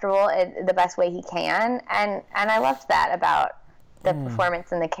comfortable in the best way he can, and I loved that about the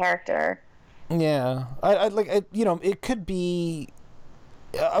performance and the character. Yeah, I like it could be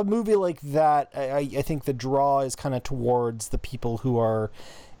a movie like that. I think the draw is kind of towards the people who are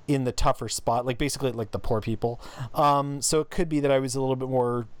in the tougher spot, like basically like the poor people. So it could be that I was a little bit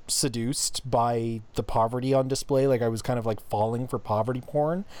more seduced by the poverty on display. Like I was kind of like falling for poverty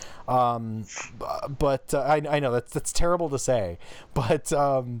porn. But I know that's terrible to say, but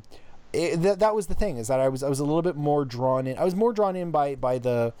that was the thing, is that I was a little bit more drawn in. I was more drawn in by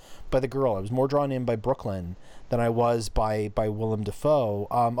the girl. I was more drawn in by Brooklyn than I was by Willem Dafoe.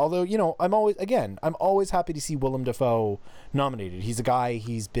 Although I'm always happy to see Willem Dafoe nominated. He's a guy.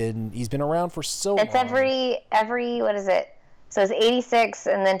 He's been around for so long. It's every what is it? So it's 86,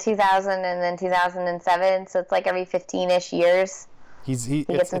 and then 2000, and then 2007. So it's like every 15-ish years. He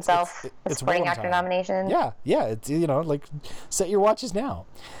gets himself a supporting actor nomination. Yeah. It's like set your watches now.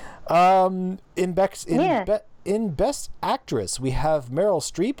 In Best Actress, we have Meryl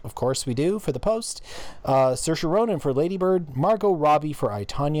Streep, of course we do, for The Post, Saoirse Ronan for Lady Bird, Margot Robbie for I,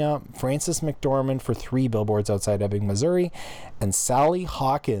 Tonya, Frances McDormand for 3 Billboards Outside Ebbing, Missouri, and Sally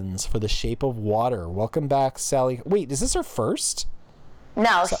Hawkins for The Shape of Water. Welcome back, Sally. Wait, is this her first?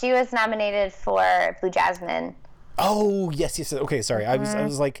 No, she was nominated for Blue Jasmine. Oh, yes. Okay, sorry. I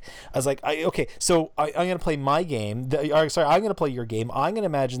was like, okay, so I'm going to play my game. I'm going to play your game. I'm going to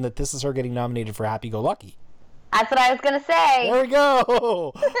imagine that this is her getting nominated for Happy Go Lucky. That's what I was going to say. There we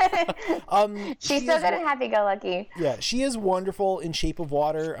go. She's so good at Happy Go Lucky. Yeah, she is wonderful in Shape of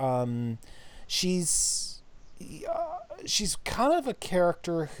Water. She's kind of a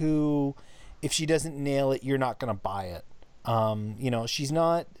character who if she doesn't nail it, you're not going to buy it. She's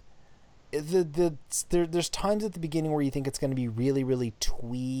not. There's times at the beginning where you think it's going to be really, really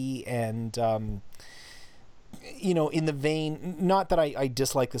twee and, in the vein, not that I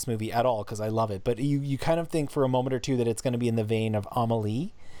dislike this movie at all, because I love it, but you kind of think for a moment or two that it's going to be in the vein of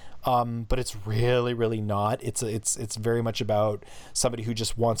Amelie. But it's really, really not. It's very much about somebody who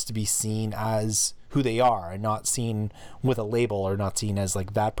just wants to be seen as who they are and not seen with a label or not seen as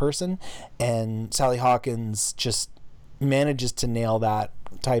like that person. And Sally Hawkins just manages to nail that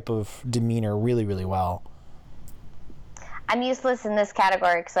type of demeanor really, really well. I'm useless in this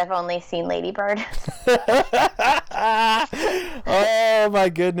category because I've only seen Lady Bird. Oh my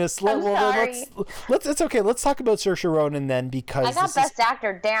goodness! Sorry. Let's. It's okay. Let's talk about Saoirse Ronan then, because I got Best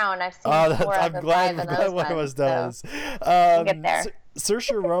Actor down. I've seen 4 I'm of glad 5 of those one of us does. So we'll get there.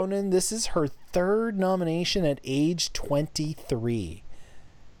 Saoirse Ronan. This is her 3rd nomination at age 23.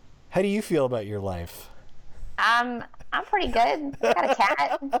 How do you feel about your life? I'm pretty good. I got a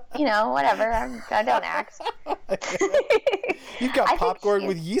cat. Whatever. I don't act. You've got popcorn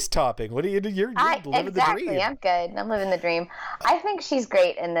with yeast topping. What do you do? You're living exactly. the dream. I'm good. I'm living the dream. I think she's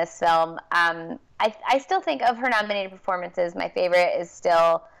great in this film. I still think of her nominated performances, my favorite is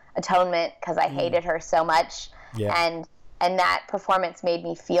still Atonement, because I hated her so much. Yeah. And that performance made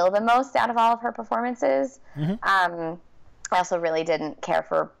me feel the most out of all of her performances. Mm-hmm. I also really didn't care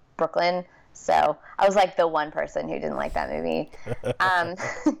for Brooklyn. So I was like the one person who didn't like that movie.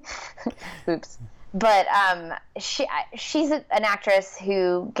 Oops. But she's an actress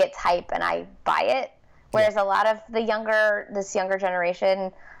who gets hype and I buy it. Whereas a lot of this younger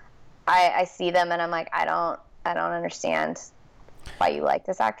generation, I see them and I'm like, I don't understand why you like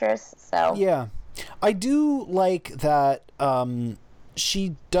this actress. So yeah, I do like that.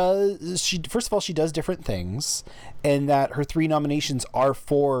 She first of all, she does different things, and that her 3 nominations are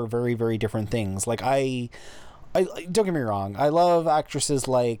for very, very different things. Like I don't get me wrong, I love actresses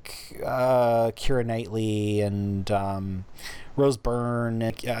like Keira Knightley and Rose Byrne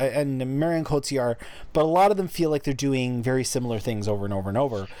and Marion Cotillard, but a lot of them feel like they're doing very similar things over and over and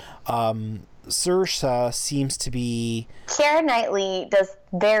over. Saoirse seems to be... Keira Knightley does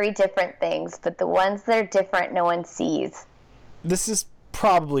very different things, but the ones that are different no one sees. This is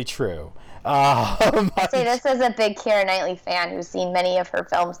probably true. I say this as a big Keira Knightley fan who's seen many of her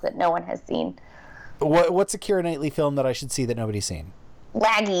films that no one has seen. What's a Keira Knightley film that I should see that nobody's seen?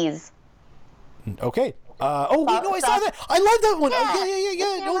 Laggies. Okay. I saw that. I love that one.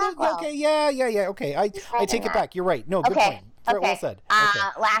 Yeah. Okay. I take it back. You're right. No, good point. Okay. Well said.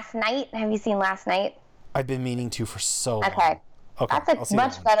 Last Night. Have you seen Last Night? I've been meaning to for so long. Okay. That's a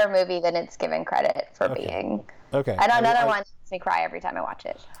much better movie than it's given credit for being. Okay. I know another one makes me cry every time I watch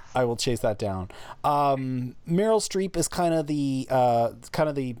it. I will chase that down. Meryl Streep is kind of the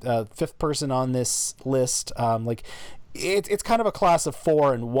 5th person on this list. It's kind of a class of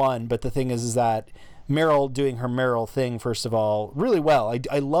 4 and 1, but the thing is that Meryl doing her Meryl thing, first of all, really well.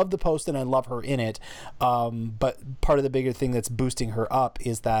 I love the post and I love her in it. But part of the bigger thing that's boosting her up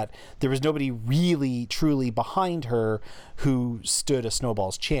is that there was nobody really, truly behind her who stood a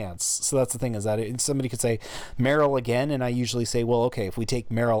snowball's chance. So that's the thing, is that somebody could say Meryl again, and I usually say, well, okay, if we take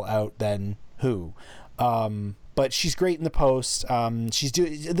Meryl out, then who? But she's great in the post.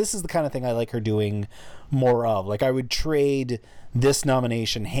 This is the kind of thing I like her doing more of. Like, I would trade this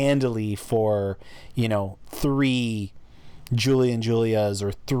nomination handily for, 3 Julie and Julia's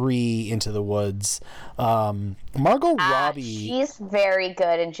or 3 Into the Woods. Margot Robbie. She's very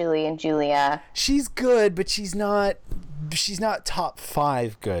good in Julie and Julia. She's good, but she's not top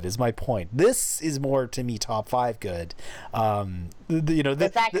 5 good, is my point. This is more, to me, top 5 good. Is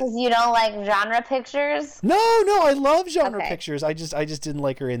that because you don't like genre pictures? No, I love genre pictures. I just didn't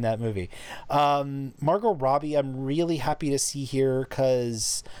like her in that movie. Margot Robbie, I'm really happy to see here,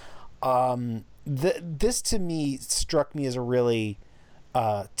 because this to me struck me as a really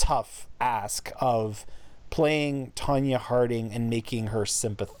tough ask of playing Tonya Harding and making her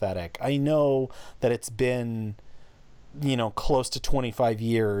sympathetic. I know that it's been close to 25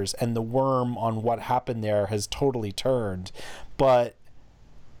 years and the worm on what happened there has totally turned, but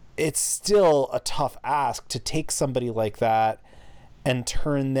it's still a tough ask to take somebody like that and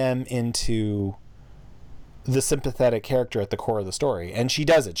turn them into the sympathetic character at the core of the story. And she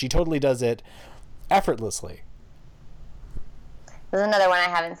does it. She totally does it effortlessly. There's another one I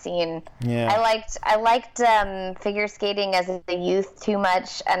haven't seen. Yeah. I liked figure skating as a youth too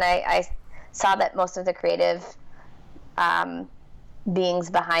much, and I saw that most of the creative beings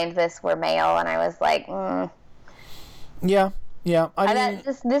behind this were male, and I was like, Yeah. I mean,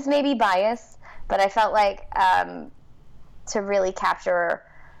 this may be biased, but I felt like to really capture,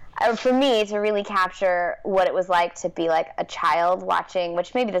 for me, to really capture what it was like to be like a child watching,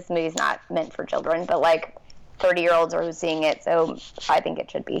 which maybe this movie's not meant for children, but like 30-year-olds are seeing it, so I think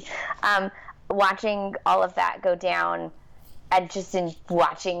it should be. Watching all of that go down, and just in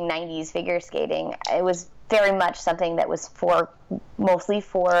watching 90s figure skating, it was very much something that was mostly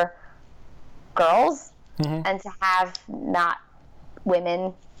for girls, and to have not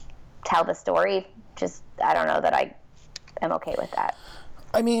women tell the story, just, I don't know that I am okay with that.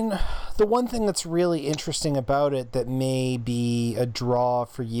 I mean, the one thing that's really interesting about it that may be a draw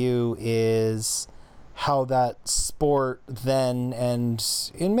for you is how that sport then, and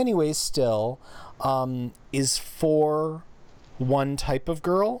in many ways still, is for one type of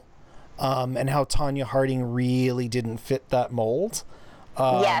girl, and how Tonya Harding really didn't fit that mold.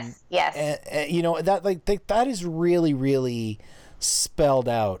 Yes. And, you know, that is really, really spelled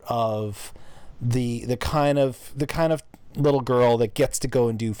out of the kind of little girl that gets to go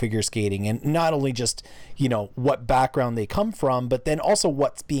and do figure skating, and not only just, you know, what background they come from, but then also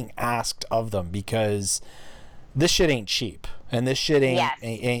what's being asked of them, because this shit ain't cheap, and this shit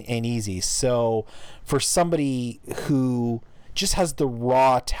ain't easy. So for somebody who just has the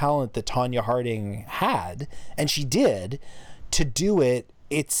raw talent that Tonya Harding had, and she did, to do it,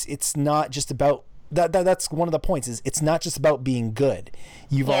 it's not just about that's one of the points, is it's not just about being good.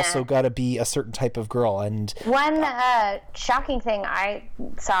 You've also got to be a certain type of girl. And one shocking thing I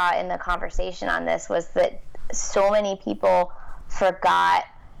saw in the conversation on this was that so many people forgot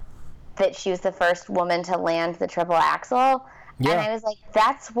that she was the first woman to land the triple axel. And I was like,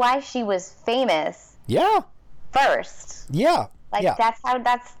 that's why she was famous. Yeah. First. Yeah. Like, that's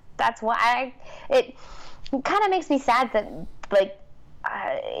why it kind of makes me sad that, like,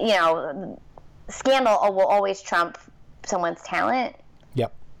 you know, scandal will always trump someone's talent.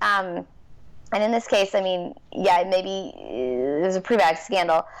 Yep. And in this case, I mean, maybe it was a pretty bad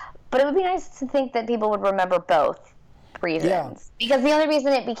scandal, but it would be nice to think that people would remember both reasons. Yeah. Because the only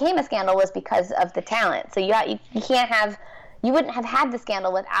reason it became a scandal was because of the talent. So you wouldn't have had the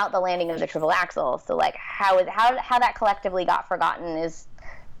scandal without the landing of the triple axel. So like how that collectively got forgotten is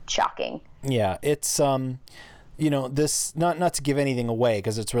shocking. Yeah, it's you know, this, not to give anything away,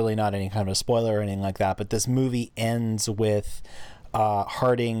 because it's really not any kind of a spoiler or anything like that, but this movie ends with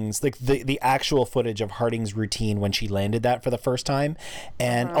Harding's, like the actual footage of Harding's routine when she landed that for the first time,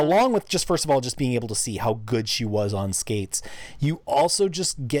 and along with just, first of all, just being able to see how good she was on skates, you also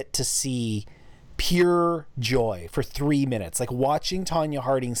just get to see pure joy for 3 minutes. Like, watching Tonya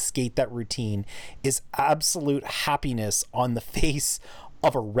Harding skate that routine is absolute happiness on the face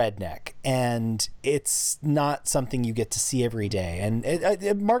of a redneck, and it's not something you get to see every day.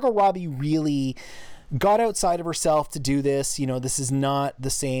 And Margot Robbie really got outside of herself to do this. You know, this is not the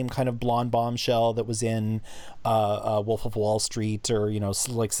same kind of blonde bombshell that was in Wolf of Wall Street, or, you know,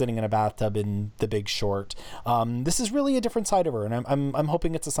 like sitting in a bathtub in The Big Short. This is really a different side of her, and I'm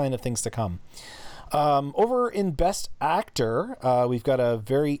hoping it's a sign of things to come. Over in Best Actor, we've got a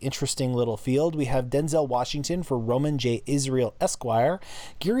very interesting little field. We have Denzel Washington for Roman J. Israel Esquire,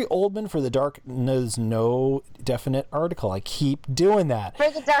 Gary Oldman for The Dark. There's no definite article. I keep doing that. For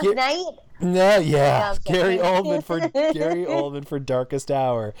The Dark Knight? No, yeah. Gary Oldman for Darkest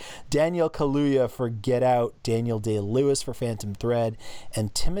Hour, Daniel Kaluuya for Get Out, Daniel Day-Lewis for Phantom Thread,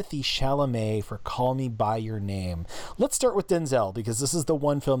 and Timothée Chalamet for Call Me by Your Name. Let's start with Denzel, because this is the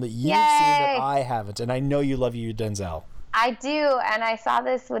one film that you've seen that I haven't, and I know you love your Denzel. I do, and I saw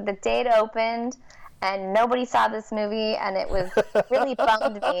this with the day it opened, and nobody saw this movie, and it was really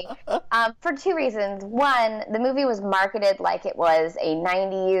bummed me for two reasons. One, the movie was marketed like it was a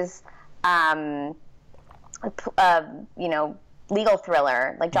 90s you know, legal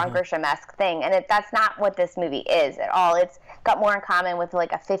thriller, like John Grisham-esque thing, and that's not what this movie is at all. It's got more in common with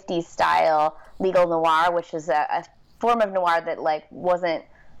like a 50s style legal noir, which is a form of noir that like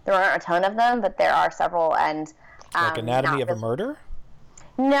there aren't a ton of them, but there are several. And like Anatomy of a Murder?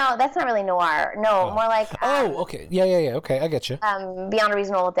 No, that's not really noir. No, more like okay, yeah, okay, I get you. Beyond a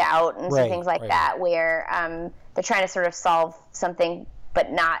Reasonable Doubt and some things like that, where they're trying to sort of solve something,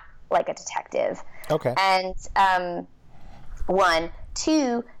 but not like a detective. Okay. And one,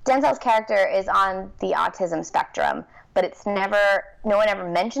 two, Denzel's character is on the autism spectrum, but no one ever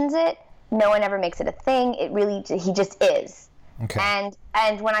mentions it. No one ever makes it a thing. He just is. Okay.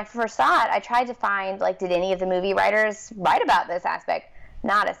 And when I first saw it, I tried to find, like, did any of the movie writers write about this aspect?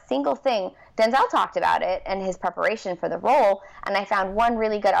 Not a single thing. Denzel talked about it and his preparation for the role, and I found one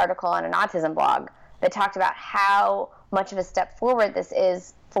really good article on an autism blog that talked about how much of a step forward this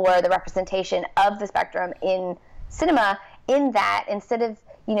is for the representation of the spectrum in cinema, in that instead of,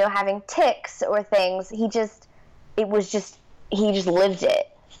 having tics or things, he just lived it.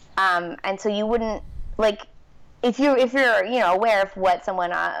 And so you wouldn't, like, if you're aware of what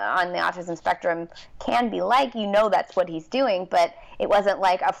someone on the autism spectrum can be like, that's what he's doing. But it wasn't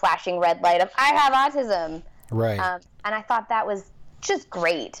like a flashing red light of, I have autism. Right. And I thought that was just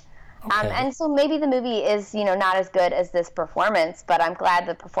great. Okay. And so maybe the movie is, not as good as this performance, but I'm glad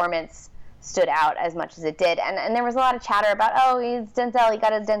the performance stood out as much as it did. And there was a lot of chatter about, he's Denzel, he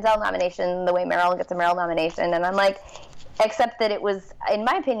got his Denzel nomination the way Meryl gets a Meryl nomination. And I'm like, except that it was, in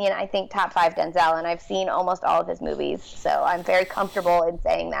my opinion, I think top 5 Denzel, and I've seen almost all of his movies, so I'm very comfortable in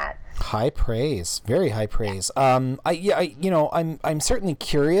saying that. High praise, very high praise. I'm certainly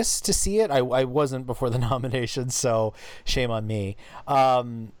curious to see it. I wasn't before the nomination, so shame on me.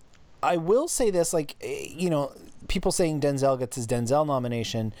 I will say this, people saying Denzel gets his Denzel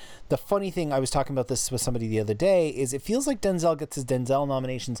nomination. The funny thing, I was talking about this with somebody the other day, is it feels like Denzel gets his Denzel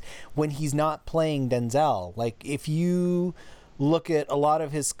nominations when he's not playing Denzel. Like, if you look at a lot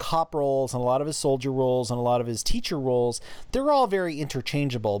of his cop roles and a lot of his soldier roles and a lot of his teacher roles, they're all very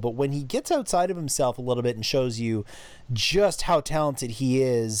interchangeable. But when he gets outside of himself a little bit and shows you just how talented he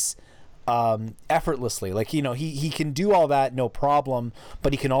is, effortlessly, he can do all that no problem,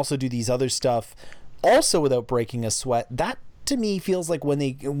 but he can also do these other stuff also without breaking a sweat. That to me feels like when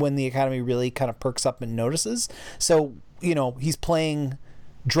the Academy really kind of perks up and notices. So he's playing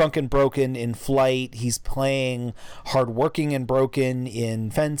drunk and broken in Flight, he's playing hardworking and broken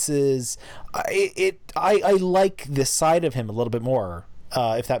in Fences. I like this side of him a little bit more,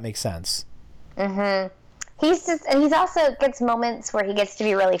 if that makes sense. He's also gets moments where he gets to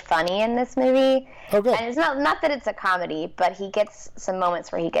be really funny in this movie. Oh, good. And it's not that it's a comedy, but he gets some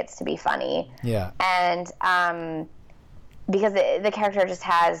moments where he gets to be funny. Yeah. And because the character just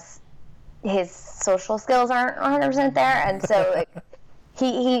has, his social skills aren't 100% there, and so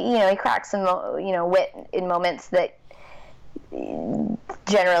he cracks some wit in moments that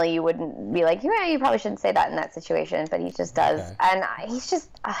generally you wouldn't be like, you probably shouldn't say that in that situation, but he just does. Okay. And he's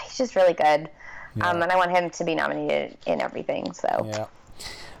just really good. Yeah. And I want him to be nominated in everything. So yeah.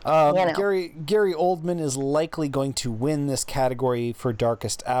 Gary Oldman is likely going to win this category for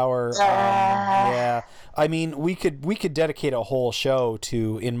Darkest Hour. Yeah, I mean, we could dedicate a whole show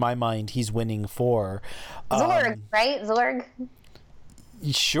to, in my mind, he's winning for Zorg, right? Zorg.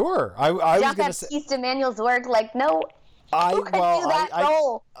 Sure, I was going to say Jean-Baptiste Emmanuel Zorg. Like, no. Who could do that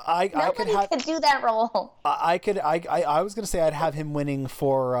role? Nobody could do that role. I was going to say I'd have him winning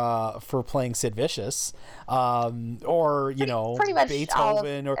for playing Sid Vicious, or pretty much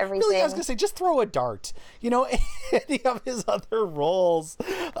Beethoven, or everything. Really, I was going to say just throw a dart. Any of his other roles.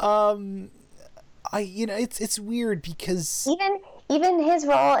 It's weird because even his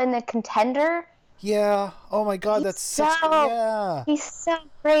role in The Contender. Yeah. Oh my God, He's so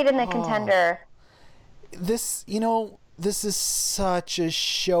great in The Contender. This is such a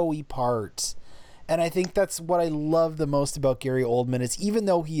showy part, and I think that's what I love the most about Gary Oldman, is even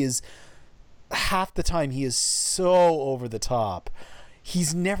though he is half the time he is so over the top,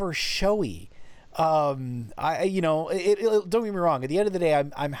 he's never showy. Don't get me wrong, at the end of the day,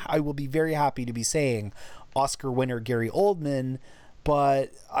 I will be very happy to be saying Oscar winner Gary Oldman,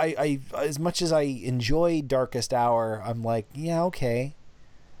 but I as much as I enjoy Darkest Hour, I'm like, yeah, okay.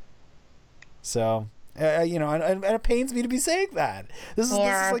 So and it pains me to be saying that. This is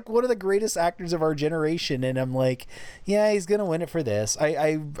like one of the greatest actors of our generation, and I'm like, yeah, he's gonna win it for this.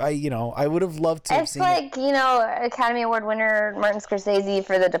 I would have loved to. It's like Academy Award winner Martin Scorsese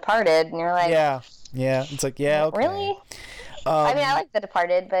for The Departed, and you're like, yeah. It's like, yeah, okay. Really? I mean, I like The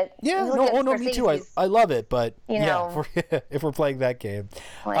Departed, but yeah, me too. I love it, but if we're playing that game,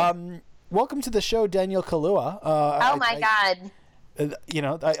 welcome to the show, Daniel Kaluuya. My God.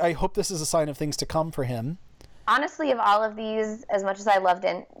 I hope this is a sign of things to come for him. Honestly, of all of these, as much as I loved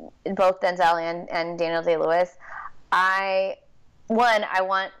both Denzel and Daniel Day-Lewis, I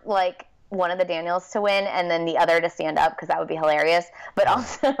want like one of the Daniels to win and then the other to stand up, because that would be hilarious. But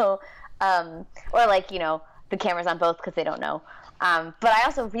also, or like the cameras on both because they don't know. But I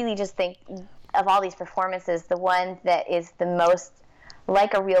also really just think of all these performances, the one that is the most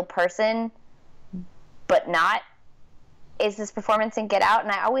like a real person, but not, is this performance in Get Out.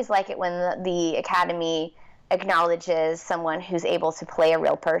 And I always like it when the Academy acknowledges someone who's able to play a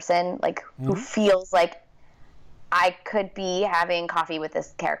real person, like who feels like I could be having coffee with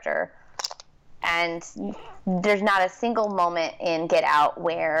this character. And there's not a single moment in Get Out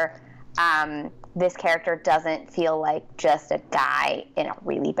where this character doesn't feel like just a guy in a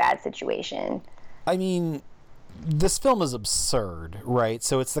really bad situation. I mean, this film is absurd, right?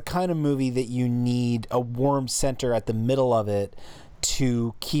 So it's the kind of movie that you need a warm center at the middle of it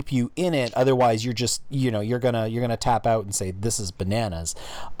to keep you in it. Otherwise, you're just, you're gonna tap out and say this is bananas.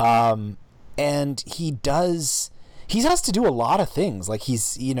 And he has to do a lot of things. Like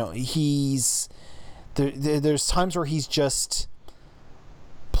there's times where he's just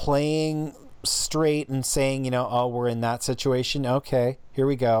playing straight and saying, oh, we're in that situation. Okay, here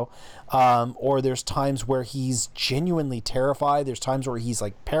we go. Or there's times where he's genuinely terrified. There's times where he's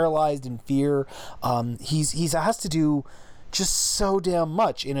like paralyzed in fear. He's has to do just so damn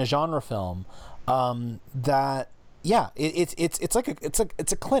much in a genre film that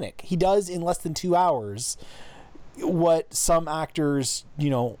it's a clinic. He does in less than 2 hours what some actors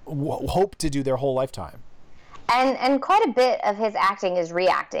hope to do their whole lifetime. And quite a bit of his acting is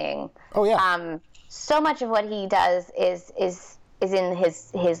reacting. Oh yeah. So much of what he does is in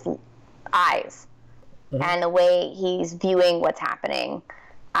his eyes, mm-hmm. and the way he's viewing what's happening.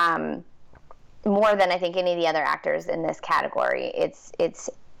 More than I think any of the other actors in this category. It's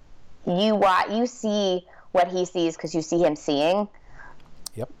you see what he sees because you see him seeing.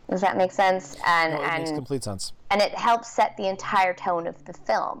 Yep. Does that make sense? And it makes complete sense. And it helps set the entire tone of the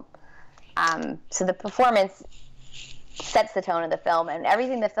film. So the performance sets the tone of the film, and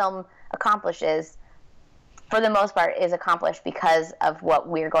everything the film accomplishes, for the most part, is accomplished because of what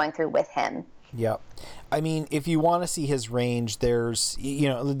we're going through with him. Yeah. I mean, if you want to see his range, there's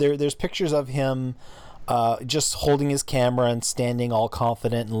there's pictures of him just holding his camera and standing all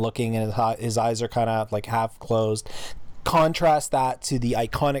confident and looking, and his eyes are kind of like half closed. Contrast that to the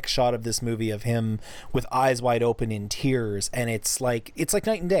iconic shot of this movie of him with eyes wide open in tears, and it's like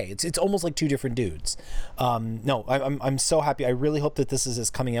night and day. It's almost like two different dudes. No, I'm so happy. I really hope that this is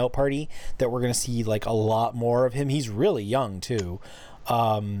his coming out party, that we're gonna see like a lot more of him. He's really young too,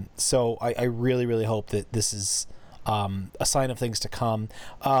 so I really, really hope that this is a sign of things to come.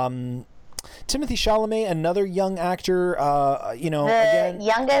 Timothy Chalamet, another young actor, again,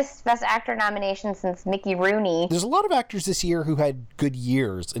 youngest Best Actor nomination since Mickey Rooney. There's a lot of actors this year who had good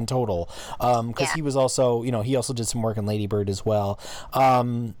years in total, because he was also, he also did some work in Lady Bird as well. I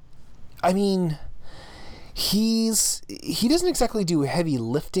mean, he doesn't exactly do heavy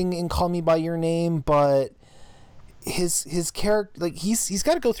lifting in Call Me by Your Name, but his character, like he's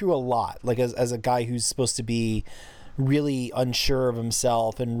got to go through a lot, like as a guy who's supposed to be really unsure of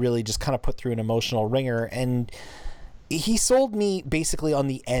himself and really just kind of put through an emotional ringer. And he sold me basically on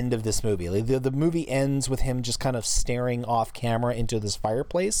the end of this movie. Like the movie ends with him just kind of staring off camera into this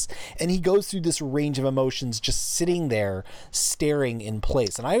fireplace, and he goes through this range of emotions just sitting there staring in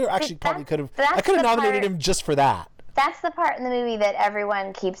place. And I actually probably could have nominated him just for that. That's the part in the movie that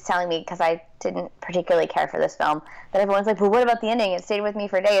everyone keeps telling me, because I didn't particularly care for this film, that everyone's like, well, what about the ending? It stayed with me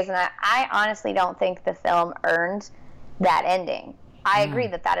for days. And I honestly don't think the film earned that ending. I agree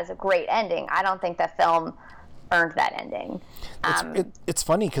that is a great ending. I don't think the film earned that ending. It's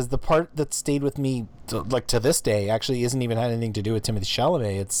funny because the part that stayed with me to this day actually isn't even had anything to do with Timothy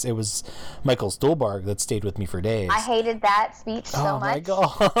Chalamet. It was Michael Stuhlbarg that stayed with me for days. I hated that speech so much.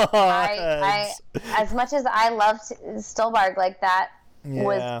 Oh my god! I as much as I loved Stuhlbarg, like that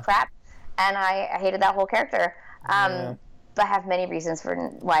was crap, and I hated that whole character. But I have many reasons for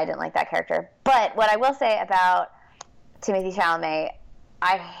why I didn't like that character. But what I will say about Timothy Chalamet,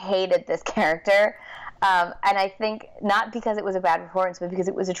 I hated this character. And I think not because it was a bad performance, but because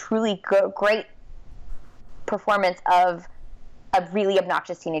it was a truly great performance of a really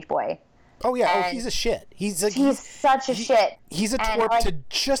obnoxious teenage boy. Oh yeah, he's a shit. He's such a shit. He's a twerp to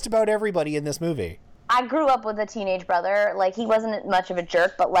just about everybody in this movie. I grew up with a teenage brother. Like, he wasn't much of a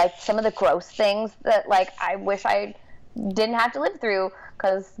jerk, but like some of the gross things that like I wish I didn't have to live through,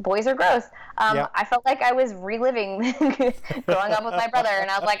 because boys are gross. I felt like I was reliving growing up with my brother, and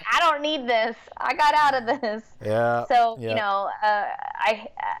I was like, I don't need this. I got out of this. Yeah. So I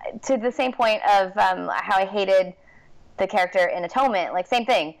to the same point of how I hated the character in Atonement. Like, same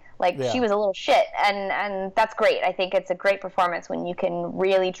thing. Like, she was a little shit, and that's great. I think it's a great performance when you can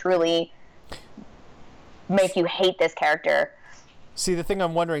really truly make you hate this character. See, the thing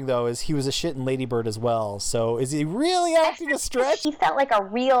I'm wondering, though, is he was a shit in Lady Bird as well, so is he really acting a stretch? He felt like a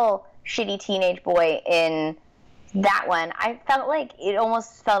real shitty teenage boy in that one. I felt like it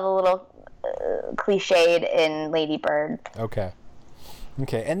almost felt a little cliched in Lady Bird. Okay,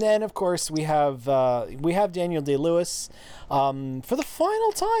 and then, of course, we have Daniel Day-Lewis. For the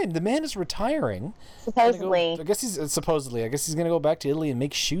final time, the man is retiring. Supposedly. I guess he's going to go back to Italy and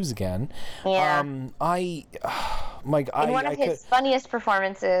make shoes again. Yeah. In one of his funniest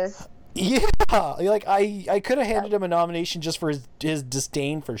performances. Yeah, like I could have handed him a nomination just for his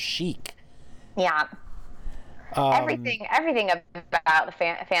disdain for Chic. Yeah. Everything about the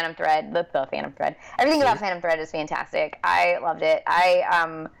Phantom Thread, the Phantom Thread, everything about Phantom Thread is fantastic. I loved it.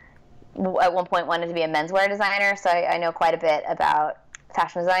 I at one point wanted to be a menswear designer, so I know quite a bit about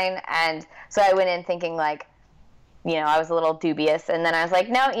fashion design, and so I went in thinking like, I was a little dubious, and then I was like,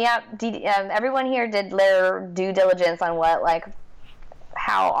 no, yeah, everyone here did their due diligence on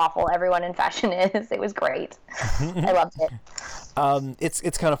how awful everyone in fashion is. It was great. I loved it.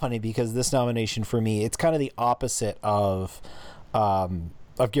 It's kind of funny because this nomination for me, it's kind of the opposite of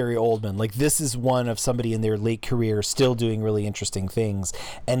Gary Oldman. Like, this is one of somebody in their late career still doing really interesting things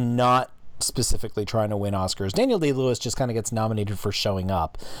and not specifically trying to win Oscars. Daniel Day-Lewis just kind of gets nominated for showing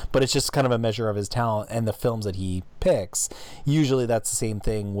up, but it's just kind of a measure of his talent and the films that he picks. Usually that's the same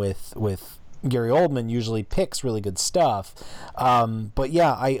thing with Gary Oldman. Usually picks really good stuff. But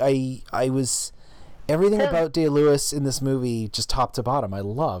yeah, I was everything about Day-Lewis in this movie, just top to bottom, I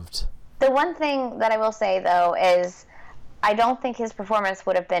loved. The one thing that I will say though is I don't think his performance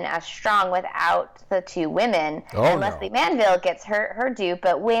would have been as strong without the two women. And Leslie Manville gets her due,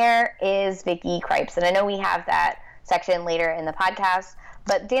 but where is Vicky Krieps? And I know we have that section later in the podcast,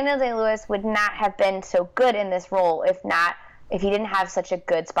 but Daniel Day-Lewis would not have been so good in this role if he didn't have such a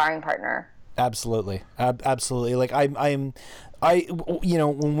good sparring partner. Absolutely. Absolutely. Like when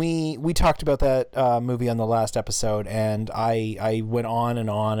we talked about that movie on the last episode, and I went on and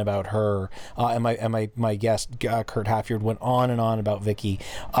on about her, and my guest Kurt Halfyard went on and on about Vicky,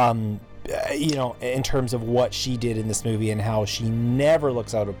 in terms of what she did in this movie and how she never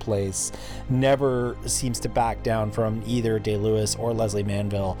looks out of place, never seems to back down from either Day-Lewis or Leslie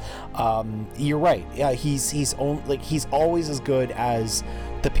Manville. You're right. Yeah, he's always as good as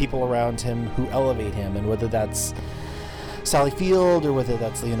the people around him who elevate him, and whether that's Sally Field or whether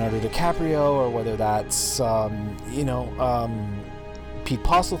that's Leonardo DiCaprio or whether that's Pete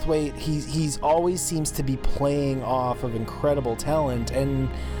Postlethwaite, he's always seems to be playing off of incredible talent, and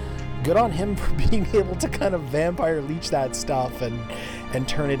good on him for being able to kind of vampire leech that stuff and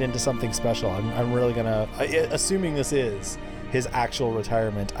turn it into something special. I'm really gonna, assuming this is his actual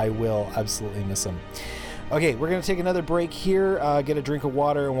retirement, I will absolutely miss him. Okay, we're going to take another break here, get a drink of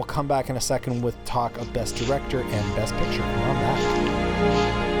water, and we'll come back in a second with talk of Best Director and Best Picture. Come on back.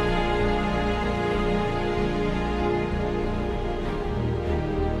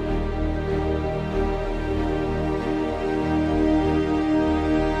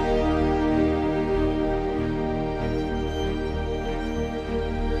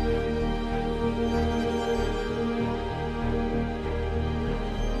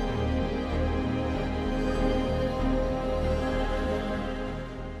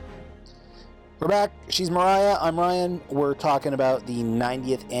 We're back. She's Mariah. I'm Ryan. We're talking about the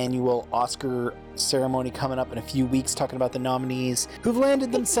 90th annual Oscar ceremony coming up in a few weeks, talking about the nominees who've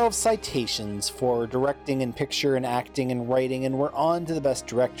landed themselves citations for directing and picture and acting and writing, and we're on to the best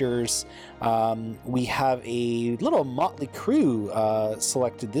directors. We have a little motley crew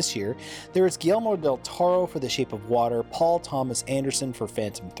selected this year. There is Guillermo del Toro for The Shape of Water, Paul Thomas Anderson for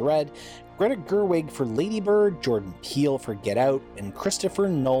Phantom Thread, Greta Gerwig for Lady Bird, Jordan Peele for Get Out, and Christopher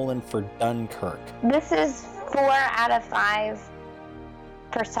Nolan for Dunkirk. This is 4 out of 5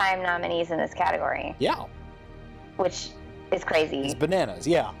 first-time nominees in this category. Yeah. Which is crazy. It's bananas,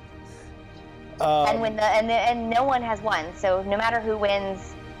 yeah. And no one has won, so no matter who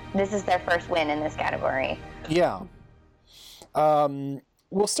wins, this is their first win in this category. Yeah.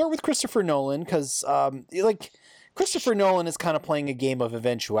 We'll start with Christopher Nolan, because, Christopher Nolan is kind of playing a game of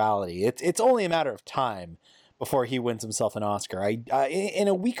eventuality. It's only a matter of time before he wins himself an Oscar. In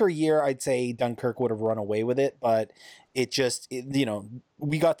a weaker year, I'd say Dunkirk would have run away with it, but we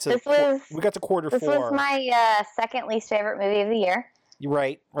got to quarter 4. This was my second least favorite movie of the year.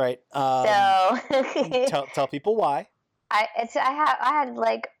 Right. So tell people why. I had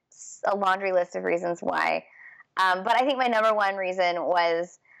like a laundry list of reasons why, but I think my number one reason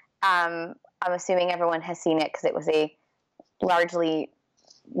was I'm assuming everyone has seen it because it was a largely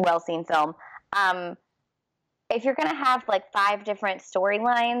well-seen film. If you're going to have like 5 different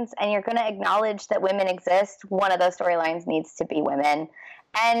storylines and you're going to acknowledge that women exist, one of those storylines needs to be women.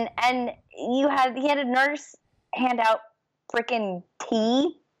 And he had a nurse hand out freaking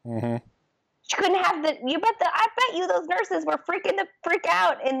tea. Mm-hmm. She couldn't have I bet you those nurses were freaking the freak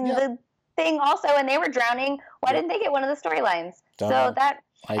out in the thing also, and they were drowning. Why didn't they get one of the storylines?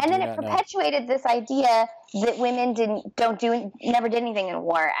 Then it perpetuated this idea that women never did anything in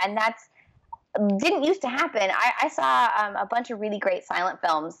war, and that's didn't used to happen. I saw a bunch of really great silent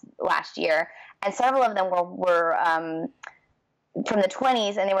films last year, and several of them were from the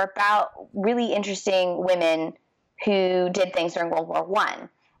 1920s, and they were about really interesting women who did things during World War I.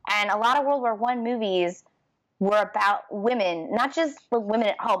 And a lot of World War I movies were about women, not just the women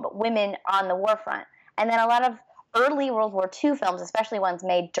at home, but women on the war front. And then a lot of early World War II films, especially ones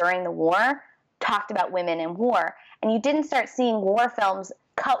made during the war, talked about women in war. And you didn't start seeing war films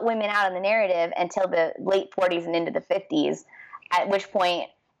cut women out of the narrative until the late 40s and into the 50s, at which point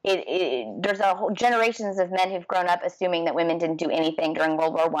there's a whole generations of men who've grown up assuming that women didn't do anything during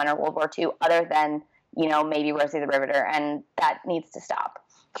World War I or World War II other than, maybe Rosie the Riveter, and that needs to stop.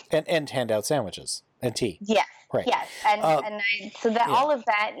 And hand out sandwiches and tea. Yes. Right. Yes. So that all of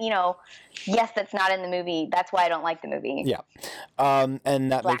that, yes, that's not in the movie. That's why I don't like the movie. Yeah.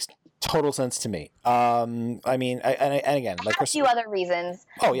 And that makes total sense to me. And again, like a few other reasons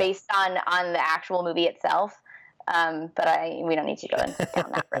based on the actual movie itself. But we don't need to go down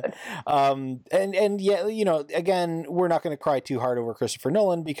that road. And yeah, again, we're not going to cry too hard over Christopher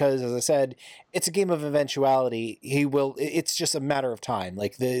Nolan because, as I said, it's a game of eventuality. It's just a matter of time.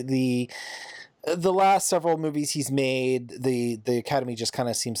 Like the last several movies he's made, the Academy just kind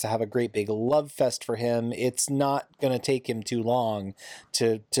of seems to have a great big love fest for him. It's not going to take him too long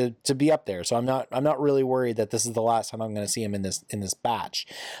to be up there. So I'm not really worried that this is the last time I'm going to see him in this batch.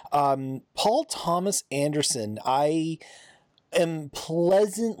 Paul Thomas Anderson, I am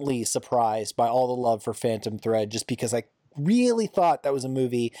pleasantly surprised by all the love for Phantom Thread, just because I really thought that was a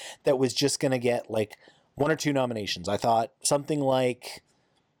movie that was just going to get like 1 or 2 nominations. I thought something like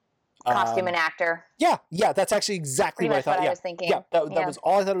costume and actor. Yeah, that's actually exactly what I thought. I was thinking. Yeah, that was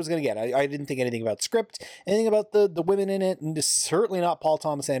all I thought it was going to get. I didn't think anything about script, anything about the women in it, and certainly not Paul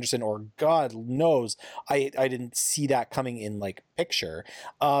Thomas Anderson, or God knows, I didn't see that coming in like picture.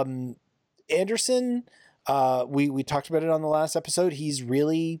 Anderson, we talked about it on the last episode. He's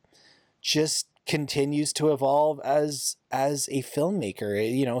really just continues to evolve as a filmmaker.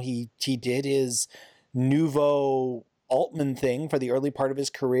 He did his nouveau Altman thing for the early part of his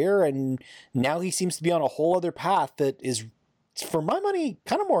career, and now he seems to be on a whole other path that is, for my money,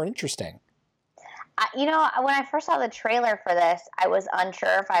 kind of more interesting. When I first saw the trailer for this, I was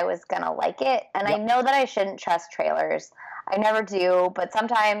unsure if I was going to like it, and I know that I shouldn't trust trailers. I never do, but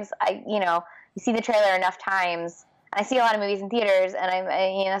sometimes you see the trailer enough times, and I see a lot of movies in theaters,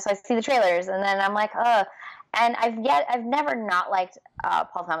 and so I see the trailers, and then I'm like, ugh. And I've never not liked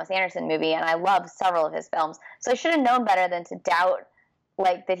Paul Thomas Anderson movie, and I love several of his films. So I should have known better than to doubt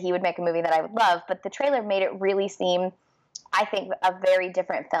that he would make a movie that I would love. But the trailer made it really seem, I think, a very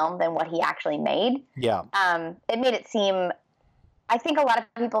different film than what he actually made. Yeah. It made it seem. I think a lot of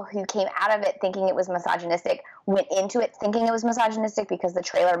people who came out of it thinking it was misogynistic went into it thinking it was misogynistic because the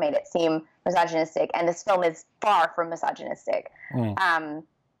trailer made it seem misogynistic, and this film is far from misogynistic.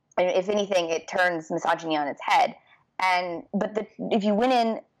 If anything, it turns misogyny on its head. But if you went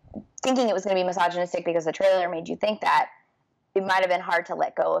in thinking it was going to be misogynistic because the trailer made you think that, it might have been hard to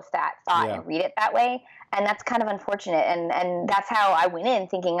let go of that thought and read it that way. And that's kind of unfortunate. And that's how I went in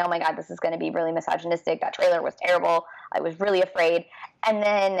thinking, oh my God, this is going to be really misogynistic. That trailer was terrible. I was really afraid. And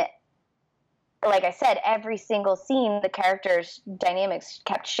then, like I said, every single scene, the characters' dynamics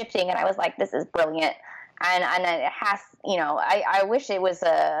kept shifting, and I was like, this is brilliant. And it has, I wish it was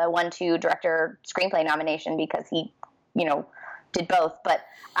a 1-2 director screenplay nomination because he, did both. But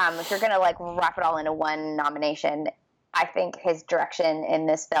if you're going to wrap it all into one nomination, I think his direction in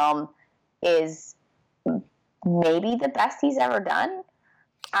this film is maybe the best he's ever done.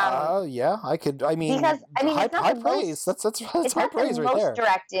 Yeah, I could. I mean, because it's not high praise. That's high praise right there. Most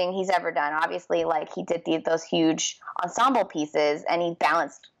directing he's ever done. Obviously, he did those huge ensemble pieces, and he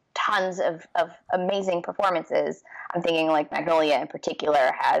balanced tons of amazing performances. I'm thinking Magnolia in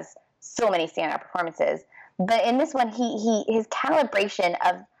particular has so many standout performances. But in this one, his calibration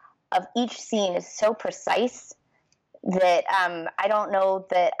of each scene is so precise that I don't know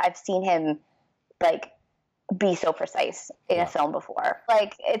that I've seen him be so precise in a film before.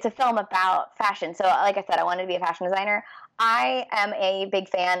 It's a film about fashion. So like I said, I wanted to be a fashion designer. I am a big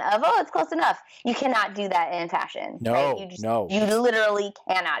fan of, it's close enough. You cannot do that in fashion. No, right? You literally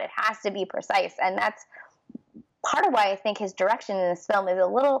cannot. It has to be precise. And that's part of why I think his direction in this film is a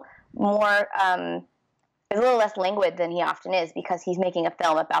little more, is a little less languid than he often is, because he's making a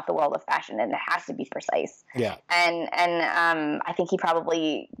film about the world of fashion, and it has to be precise. Yeah. And I think he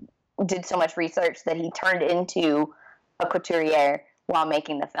probably did so much research that he turned into a couturier while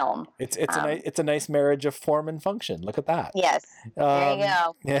making the film. It's a nice marriage of form and function. Look at that. Yes. There you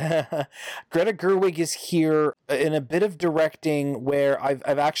go. Yeah. Greta Gerwig is here in a bit of directing where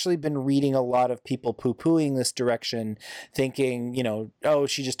I've actually been reading a lot of people poo-pooing this direction, thinking,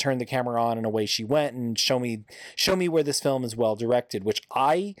 she just turned the camera on and away she went, and show me where this film is well directed, which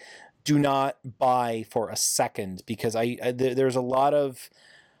I do not buy for a second, because there's a lot of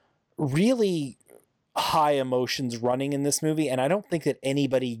really high emotions running in this movie, and I don't think that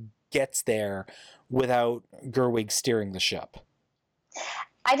anybody gets there without Gerwig steering the ship.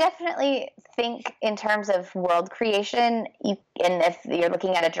 I definitely think in terms of world creation, and if you're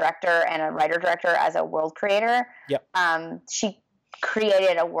looking at a director and a writer-director as a world creator, Yep. She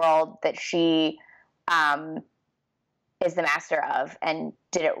created a world that she is the master of and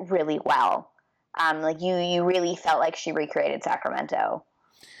did it really well. Like you really felt like she recreated Sacramento.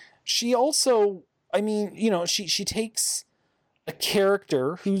 She also, I mean, you know, she takes a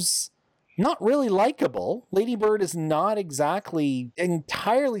character who's not really likable. Lady Bird is not exactly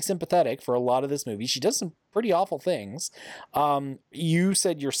entirely sympathetic for a lot of this movie. She does some pretty awful things. You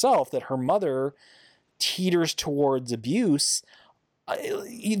said yourself that her mother teeters towards abuse.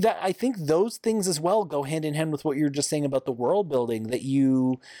 I think those things as well go hand in hand with what you're just saying about the world building, that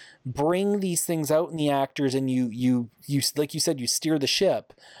you bring these things out in the actors and you like you said, you steer the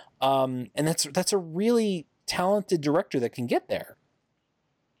ship. And that's a really talented director that can get there.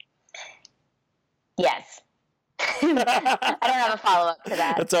 Yes. I don't have a follow-up to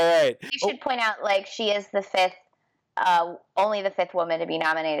that. That's all right. You should point out, like, she is the only the fifth woman to be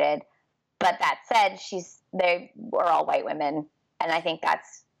nominated. But that said, they were all white women. And I think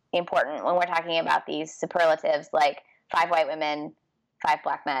that's important when we're talking about these superlatives, like 5 white women, 5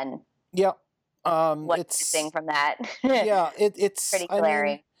 black men. Yeah. What's missing from that? Yeah, it's pretty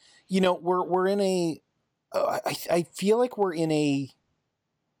glaring. I mean, you know, we're in a. I feel like we're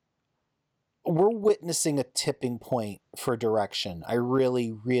witnessing a tipping point for direction. I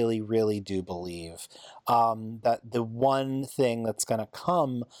really, really, really do believe that the one thing that's going to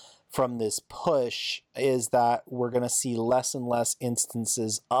come from this push is that we're going to see less and less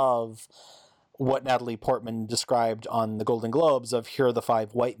instances of what Natalie Portman described on the Golden Globes of here are the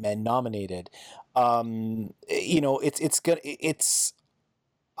 5 white men nominated. You know, it's good.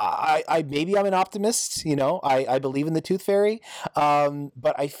 I maybe I'm an optimist, you know, I believe in the Tooth Fairy.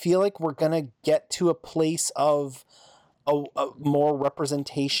 But I feel like we're going to get to a place of a more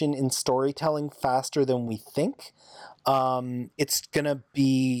representation in storytelling faster than we think. It's going to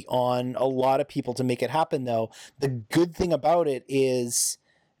be on a lot of people to make it happen, though. The good thing about it is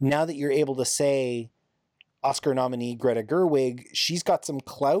now that you're able to say Oscar nominee Greta Gerwig, she's got some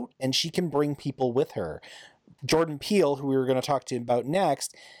clout and she can bring people with her. Jordan Peele, who we were going to talk to about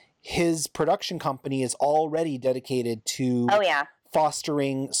next, his production company is already dedicated to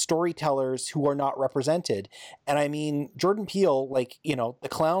fostering storytellers who are not represented. And I mean, Jordan Peele, like, you know, the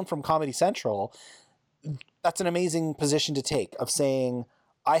clown from Comedy Central, that's an amazing position to take, of saying,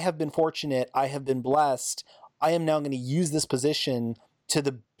 I have been fortunate, I have been blessed, I am now going to use this position to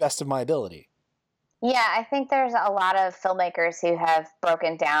the best of my ability. Yeah, I think there's a lot of filmmakers who have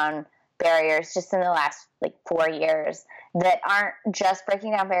broken down barriers just in the last 4 years that aren't just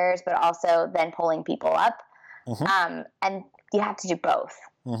breaking down barriers, but also then pulling people up. Mm-hmm. And you have to do both.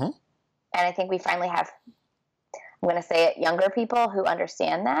 Mm-hmm. And I think we finally have, I'm going to say it, younger people who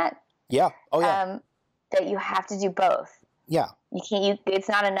understand that. Yeah. Oh, yeah. That you have to do both. Yeah. You can't. It's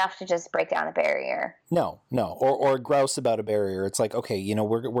not enough to just break down a barrier. No, or grouse about a barrier. It's like, okay, you know,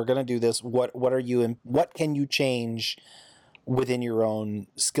 we're gonna do this. What are you and what can you change within your own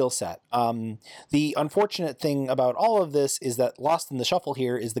skill set? The unfortunate thing about all of this is that lost in the shuffle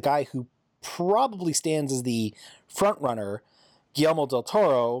here is the guy who probably stands as the front runner, Guillermo del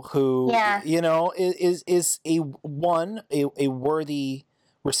Toro, who you know is a worthy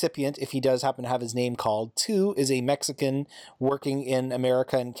recipient if he does happen to have his name called. 2 is a Mexican working in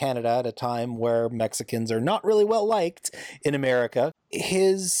America and Canada at a time where Mexicans are not really well liked in America.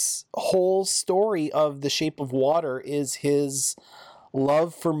 His whole story of The Shape of Water is his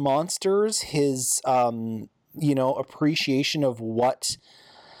love for monsters, his you know, appreciation of what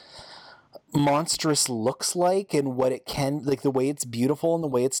monstrous looks like and what it can, like the way it's beautiful and the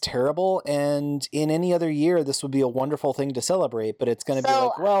way it's terrible. And in any other year, this would be a wonderful thing to celebrate, but it's going to be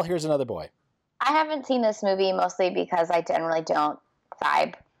like, well, here's another boy. I haven't seen this movie mostly because I generally don't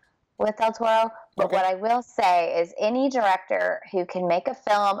vibe with Del Toro. But what I will say is any director who can make a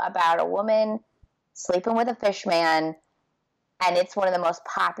film about a woman sleeping with a fish man, and it's one of the most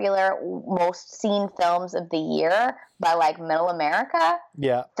popular, most seen films of the year by Middle America.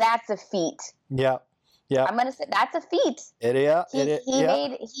 Yeah, that's a feat. Yeah, yeah. I'm gonna say that's a feat.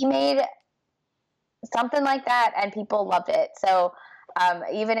 He made something like that, and people loved it. So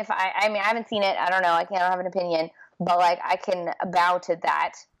even if I mean, I haven't seen it. I don't know. I don't have an opinion, but I can bow to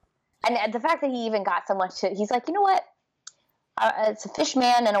that. And the fact that he even got someone to, he's like, you know what? It's a fish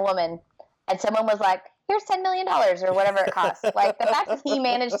man and a woman, and someone was like, here's $10 million or whatever it costs. The fact that he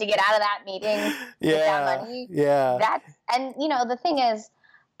managed to get out of that meeting with that money. Yeah. And, you know, the thing is,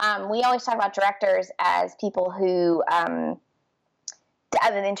 we always talk about directors as people who,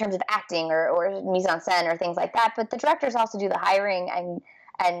 in terms of acting or mise en scène or things like that, but the directors also do the hiring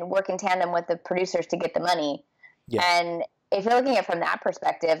and work in tandem with the producers to get the money. Yeah. And if you're looking at it from that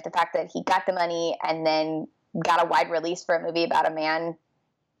perspective, the fact that he got the money and then got a wide release for a movie about a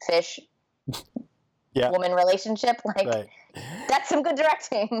man-fish woman relationship, that's some good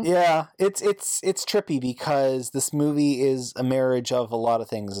directing. Yeah, it's trippy because this movie is a marriage of a lot of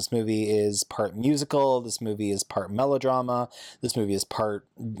things. This movie is part musical, this movie is part melodrama, this movie is part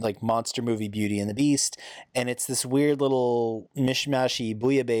like monster movie Beauty and the Beast, and it's this weird little mishmashy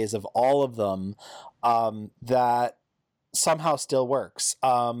bouillabaisse of all of them that somehow still works.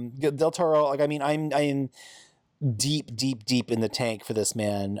 Del Toro, like, I mean, I'm deep in the tank for this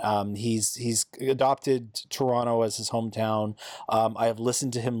man. He's adopted Toronto as his hometown. I have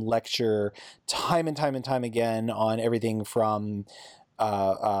listened to him lecture time and time again on everything from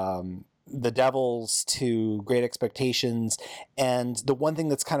The Devils to Great Expectations. And the one thing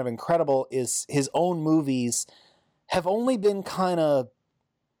that's kind of incredible is his own movies have only been kind of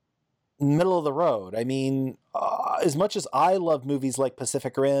middle of the road. I mean, as much as I love movies like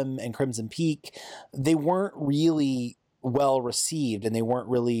Pacific Rim and Crimson Peak, they weren't really well received, and they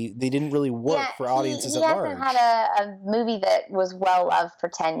didn't really work for audiences at large. He hasn't had a movie that was well loved for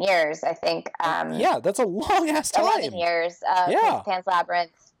 10 years, I think. That's a long ass time. 11 years. Pan's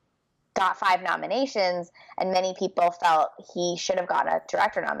Labyrinth got 5 nominations, and many people felt he should have got a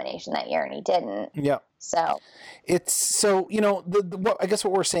director nomination that year, and he didn't. Yeah. So I guess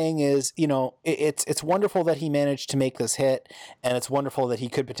what we're saying is, it's wonderful that he managed to make this hit, and it's wonderful that he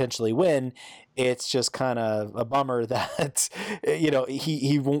could potentially win. It's just kind of a bummer that,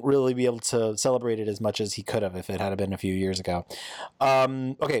 he won't really be able to celebrate it as much as he could have if it had been a few years ago.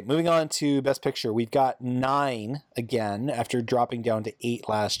 Okay, moving on to Best Picture. We've got 9 again after dropping down to 8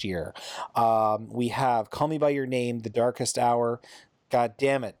 last year. We have Call Me By Your Name, The Darkest Hour. God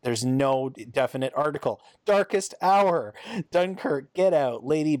damn it. There's no definite article. Darkest Hour, Dunkirk, Get Out,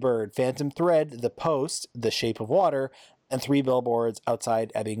 Lady Bird, Phantom Thread, The Post, The Shape of Water, and 3 Billboards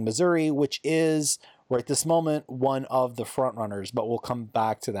Outside Ebbing, Missouri, which is, right this moment, one of the frontrunners, but we'll come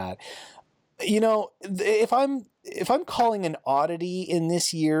back to that. If I'm calling an oddity in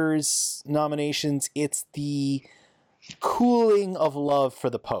this year's nominations, it's the cooling of love for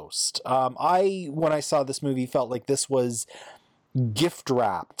The Post. When I saw this movie, felt like this was gift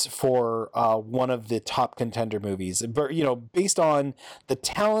wrapped for one of the top contender movies, but based on the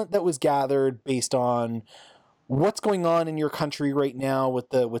talent that was gathered, based on what's going on in your country right now with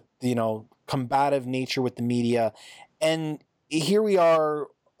combative nature with the media, and here we are,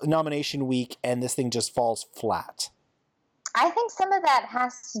 nomination week, and this thing just falls flat. I think some of that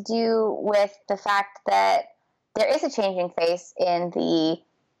has to do with the fact that there is a changing face in the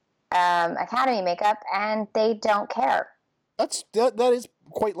Academy makeup, and they don't care. That is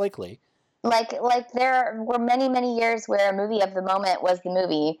quite likely. Like there were many years where a movie of the moment was the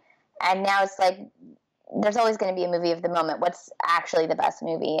movie, and now it's like there's always going to be a movie of the moment. What's actually the best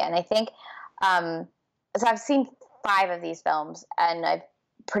movie? And I think so. I've seen 5 of these films, and I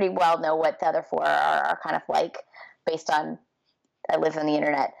pretty well know what the other 4 are kind of like, based on I live on the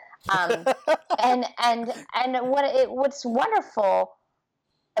internet. And what's wonderful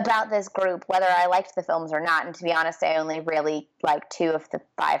about this group, whether I liked the films or not, and to be honest, I only really like 2 of the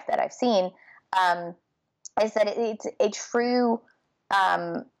 5 that I've seen, is that it's a true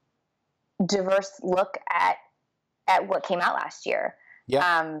diverse look at what came out last year.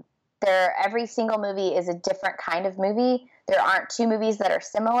 Yeah. Every single movie is a different kind of movie. There aren't 2 movies that are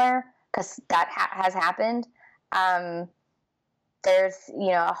similar, because that has happened. There's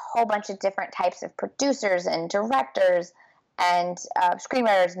a whole bunch of different types of producers and directors and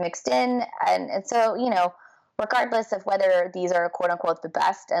screenwriters mixed in, and so regardless of whether these are quote unquote the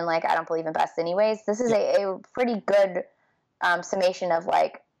best, and I don't believe in best anyways, this is a pretty good summation of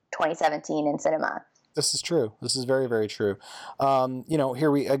 2017 in cinema. This is true. This is very, very true. Here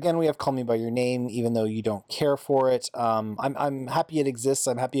we have Call Me By Your Name, even though you don't care for it. I'm happy it exists.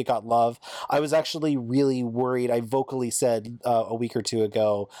 I'm happy it got love. I was actually really worried. I vocally said a week or 2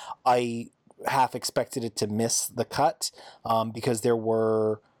 ago, I half expected it to miss the cut, because there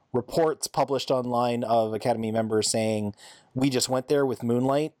were reports published online of Academy members saying, we just went there with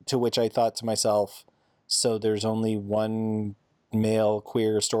Moonlight, to which I thought to myself, so there's only one male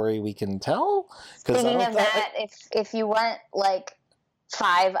queer story we can tell? Speaking of that, if you want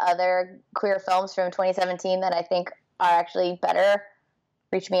 5 other queer films from 2017 that I think are actually better,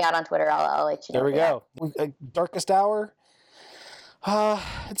 reach me out on Twitter. I'll let you know. There we go. Darkest Hour.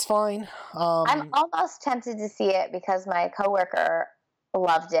 It's fine. I'm almost tempted to see it because my coworker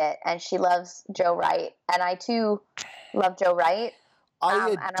loved it, and she loves Joe Wright, and I too love Joe Wright.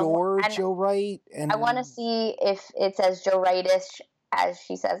 I adore Joe Wright, and I want to see if it's as Joe Wright-ish as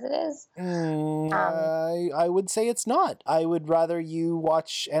she says it is. I would say it's not. I would rather you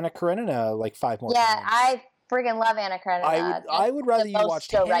watch Anna Karenina like 5 more times. Yeah, I friggin' love Anna Karenina. I would rather you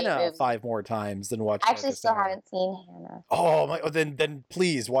watch Hannah 5 more times than watch. I actually still haven't seen Hannah. Oh my! Then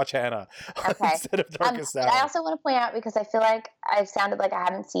please watch Hannah instead of Darkest Hour. I also want to point out, because I feel like I've sounded like I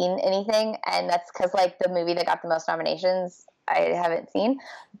haven't seen anything, and that's because like the movie that got the most nominations I haven't seen.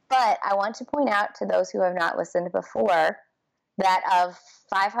 But I want to point out to those who have not listened before that of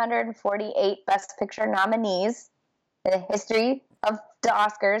 548 Best Picture nominees in the history of the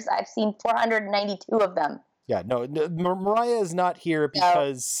Oscars, I've seen 492 of them. Yeah, no, Mariah is not here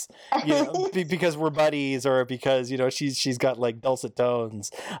because because we're buddies, or because she's got like dulcet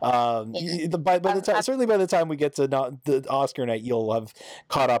tones. By the time, certainly by the time we get to the Oscar night, you'll have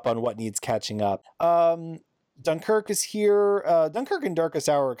caught up on what needs catching up. Dunkirk is here. Dunkirk and Darkest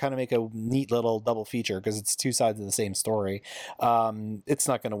Hour kind of make a neat little double feature because it's 2 sides of the same story. It's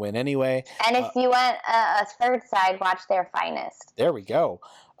not going to win anyway. And if you want a third side, watch Their Finest. There we go.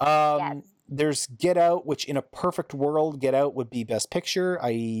 Yes. There's Get Out, which in a perfect world, Get Out would be Best Picture.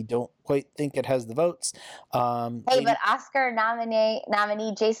 I don't quite think it has the votes. But Oscar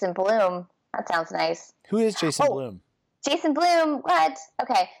nominee Jason Blum. That sounds nice. Who is Jason Blum? Jason Blum, what?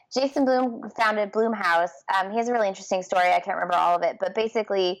 Okay. Jason Blum founded Blumhouse. He has a really interesting story. I can't remember all of it, but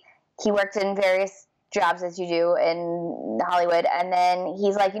basically he worked in various jobs as you do in Hollywood, and then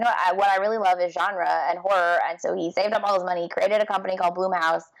he's like, what I really love is genre and horror, and so he saved up all his money, created a company called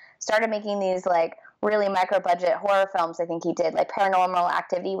Blumhouse, started making these like really micro-budget horror films. I think he did, like Paranormal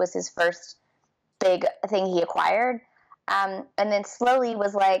Activity was his first big thing he acquired, and then slowly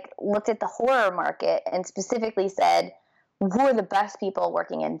was like, looked at the horror market and specifically said, who are the best people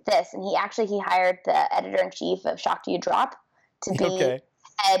working in this? And he hired the editor-in-chief of Shock Do You Drop to be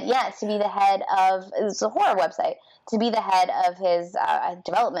to be the head of, it's a horror website, to be the head of his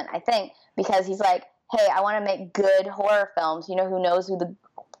development, I think, because he's like, hey, I want to make good horror films. Who knows who the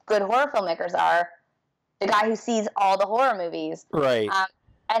good horror filmmakers are? The guy who sees all the horror movies. Right.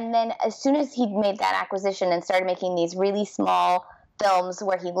 And then as soon as he made that acquisition and started making these really small films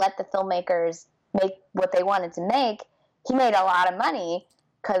where he let the filmmakers make what they wanted to make, he made a lot of money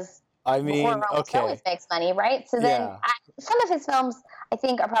because horror almost always makes money, right? So then some of his films, I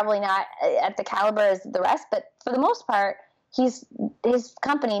think, are probably not at the caliber as the rest, but for the most part, his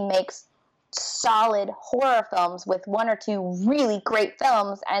company makes solid horror films with 1 or 2 really great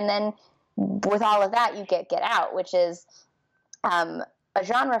films, and then with all of that, you get Out, which is a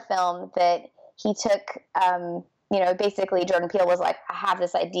genre film that he took. Basically, Jordan Peele was like, I have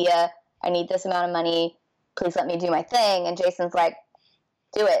this idea, I need this amount of money, please let me do my thing. And Jason's like,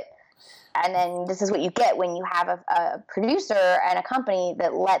 do it. And then this is what you get when you have a producer and a company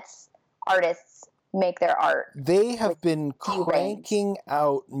that lets artists make their art. They have been cranking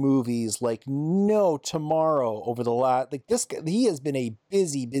out movies like no tomorrow over the last, like this, he has been a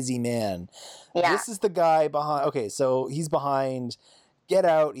busy man. Yeah. This is the guy behind, okay, so he's behind Get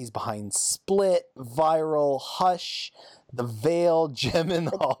Out, he's behind Split, Viral, Hush, The Veil, Gem and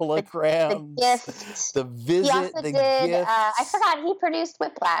the Holograms, The Gift, The Visit, he also The did, Gift. I forgot he produced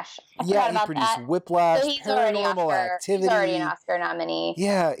Whiplash. He produced Whiplash, so Paranormal Activity. He's already an Oscar nominee.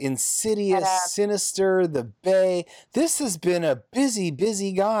 Yeah, Insidious, Sinister, The Bay. This has been a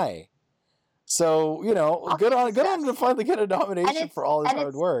busy guy. So, good on him to finally get a nomination for all his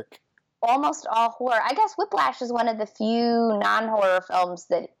hard work. Almost all horror. I guess Whiplash is one of the few non-horror films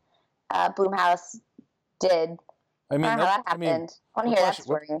that Blumhouse did. I mean, how that happened. I want to hear that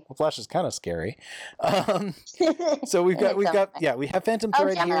story. Whiplash is kind of scary. So we have Phantom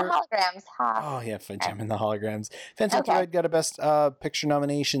Thread here. Gem and the Holograms. Oh yeah, Gem and the Holograms. Phantom Thread got a Best Picture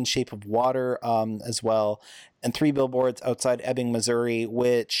nomination. Shape of Water as well, and 3 Billboards Outside Ebbing, Missouri,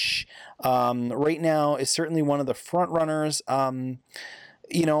 which right now is certainly one of the front runners.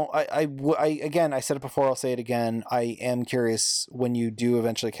 I said it before, I'll say it again. I am curious when you do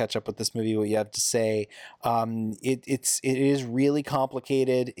eventually catch up with this movie, what you have to say. It is really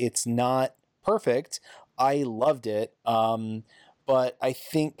complicated. It's not perfect. I loved it. But I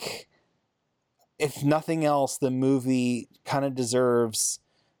think if nothing else, the movie kind of deserves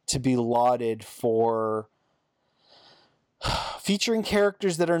to be lauded for featuring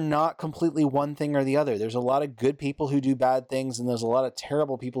characters that are not completely one thing or the other. There's a lot of good people who do bad things, and there's a lot of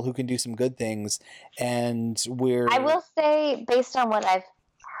terrible people who can do some good things. And I will say, based on what I've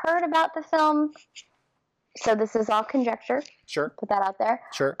heard about the film, so this is all conjecture. Sure. Put that out there.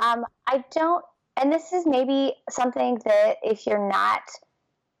 Sure. I don't and this is maybe something that if you're not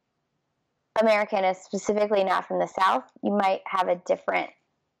American, and specifically not from the South, you might have a different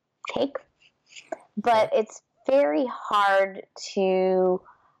take. But it's very hard to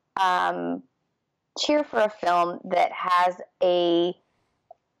cheer for a film that has a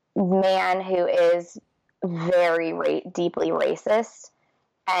man who is very deeply racist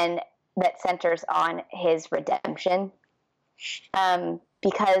and that centers on his redemption.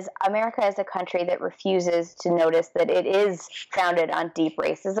 Because America is a country that refuses to notice that it is founded on deep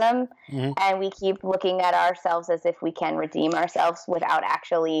racism, and we keep looking at ourselves as if we can redeem ourselves without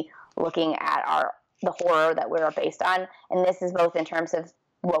actually looking at the horror that we're based on. And this is both in terms of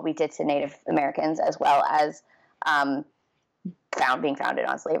what we did to Native Americans as well as being founded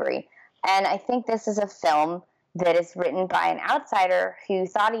on slavery. And I think this is a film that is written by an outsider who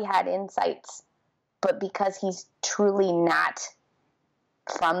thought he had insights, but because he's truly not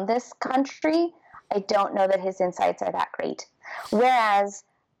from this country, I don't know that his insights are that great. Whereas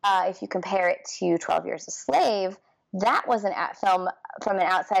if you compare it to 12 Years a Slave, that was a film from an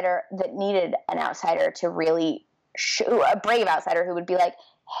outsider that needed an outsider to really show, a brave outsider who would be like,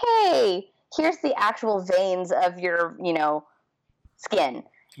 hey, here's the actual veins of your, skin.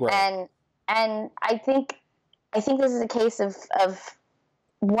 Right. And I think this is a case of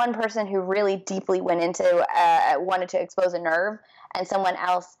one person who really deeply went into, wanted to expose a nerve, and someone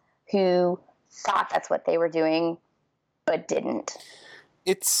else who thought that's what they were doing, but didn't.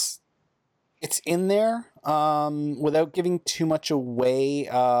 It's in there, without giving too much away.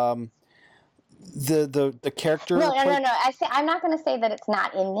 The character. No. I'm not going to say that it's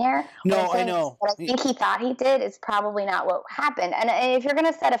not in there. No, I know. What I think he thought he did is probably not what happened. And if you're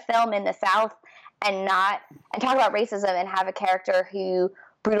going to set a film in the South and talk about racism and have a character who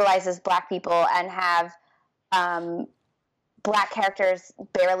brutalizes Black people and have Black characters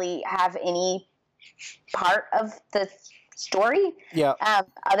barely have any part of the story,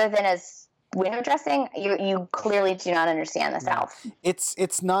 other than as window dressing, you clearly do not understand the South.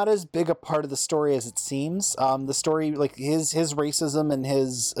 It's not as big a part of the story as it seems. The story, like his racism and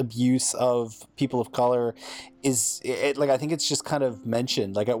his abuse of people of color, I think it's just kind of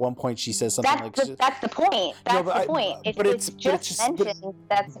mentioned. Like at one point, she says something that's the point. That's the point. It's just mentioned.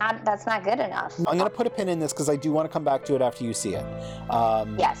 That's not good enough. I'm gonna put a pin in this because I do want to come back to it after you see it.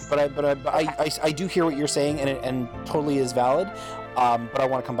 Yes. But I do hear what you're saying, and totally is valid. But I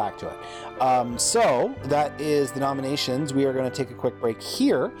want to come back to it. So that is the nominations. We are going to take a quick break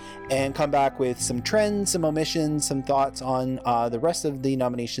here and come back with some trends, some omissions, some thoughts on the rest of the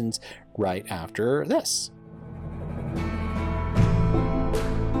nominations right after this.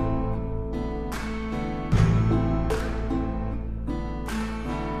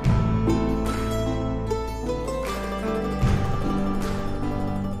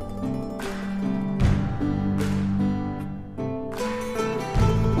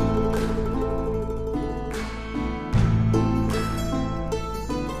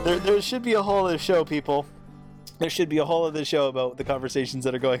 There should be a whole other show, people. There should be a whole other show about the conversations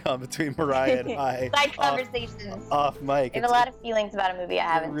that are going on between Mariah and I. Side conversations. Off mic. I have a lot of feelings about a movie I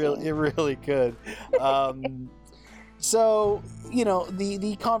haven't seen. It really could. So,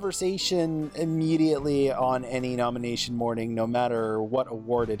 the conversation immediately on any nomination morning, no matter what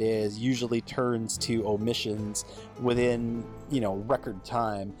award it is, usually turns to omissions within, record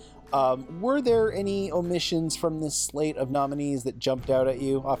time. Were there any omissions from this slate of nominees that jumped out at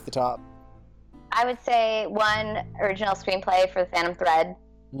you off the top? I would say one, original screenplay for The Phantom Thread,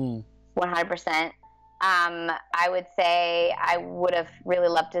 100%. I would say I would have really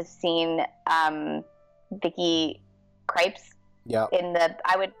loved to have seen Vicky Krieps. Yeah.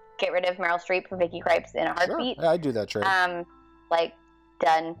 I would get rid of Meryl Streep for Vicky Krieps in a heartbeat. Sure. I'd do that trade.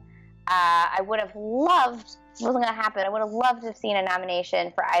 Done. I would have loved, it wasn't going to happen, I would have loved to have seen a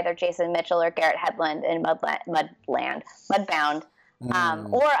nomination for either Jason Mitchell or Garrett Hedlund in Mudbound.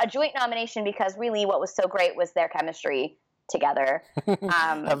 Or a joint nomination, because really what was so great was their chemistry together.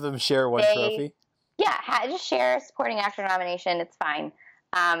 Have them share one trophy? Yeah, just share a supporting actor nomination. It's fine.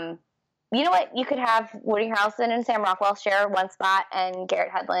 You know what? You could have Woody Harrelson and Sam Rockwell share one spot, and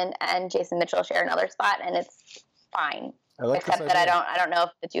Garrett Hedlund and Jason Mitchell share another spot, and it's fine. Except that I don't know if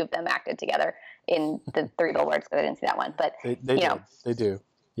the two of them acted together in the Three Billboards, because I didn't see that one. But they do.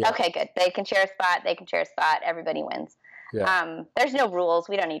 Yeah. Okay, good. They can share a spot. Everybody wins. Yeah. There's no rules.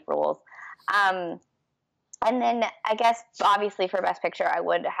 We don't need rules. And then I guess obviously for Best Picture, I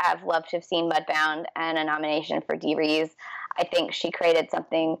would have loved to have seen Mudbound and a nomination for Dee Rees. I think she created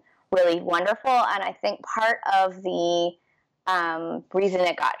something really wonderful, and I think part of the reason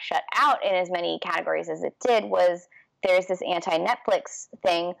it got shut out in as many categories as it did was there's this anti-Netflix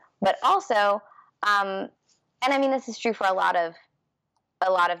thing, but also And I mean, this is true for a lot of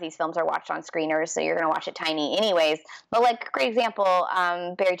these films are watched on screeners, so you're going to watch it tiny anyways. But like, great example,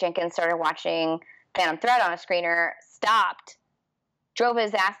 Barry Jenkins started watching Phantom Thread on a screener, stopped, drove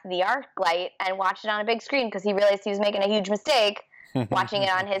his ass to the arc light, and watched it on a big screen because he realized he was making a huge mistake watching it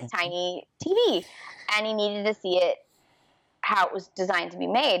on his tiny TV, and he needed to see it how it was designed to be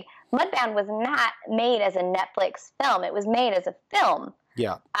made. Mudbound was not made as a Netflix film; it was made as a film.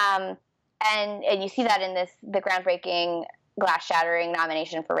 Yeah. And you see that in the groundbreaking, glass-shattering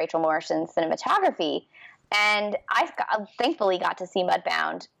nomination for Rachel Morrison's cinematography. And I thankfully got to see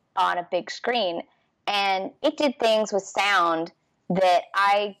Mudbound on a big screen, and it did things with sound that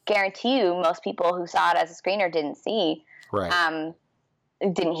I guarantee you most people who saw it as a screener didn't see, right?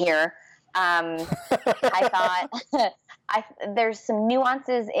 Didn't hear. I thought there's some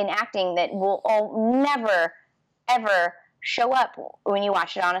nuances in acting that will never, ever show up when you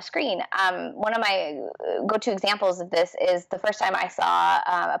watch it on a screen. One of my go-to examples of this is the first time I saw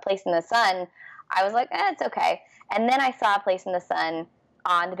A Place in the Sun. I was like, it's okay. And then I saw A Place in the Sun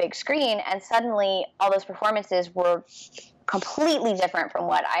on the big screen, and suddenly all those performances were completely different from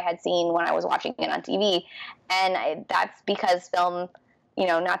what I had seen when I was watching it on TV. And that's because film,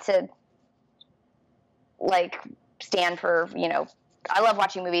 not to like stand for, I love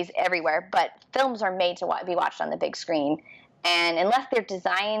watching movies everywhere, but films are made to be watched on the big screen. And unless they're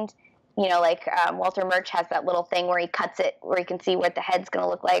designed, like Walter Murch has that little thing where he cuts it, where you can see what the head's going to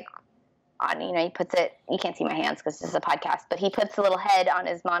look like on, he puts it, you can't see my hands because this is a podcast, but he puts the little head on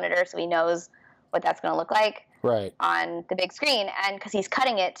his monitor so he knows what that's going to look like on the big screen. And because he's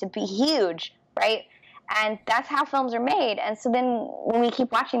cutting it to be huge, right? And that's how films are made. And so then when we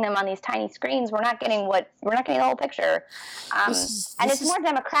keep watching them on these tiny screens, we're not getting the whole picture. It's more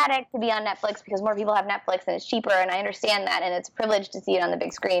democratic to be on Netflix because more people have Netflix and it's cheaper. And I understand that. And it's a privilege to see it on the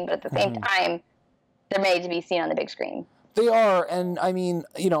big screen. But at the same time, they're made to be seen on the big screen. They are. And I mean,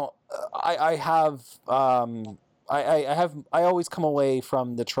 I always come away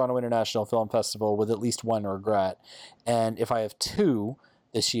from the Toronto International Film Festival with at least one regret. And if I have two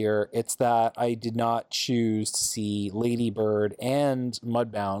this year, it's that I did not choose to see Lady Bird and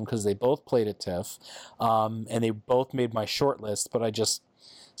Mudbound because they both played at TIFF, and they both made my short list, but I just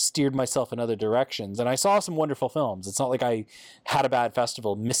steered myself in other directions. And I saw some wonderful films. It's not like I had a bad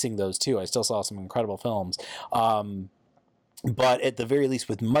festival missing those two. I still saw some incredible films. But at the very least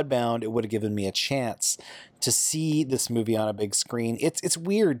with Mudbound, it would have given me a chance to see this movie on a big screen. It's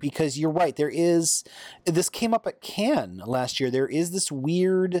weird because you're right. This came up at Cannes last year. There is this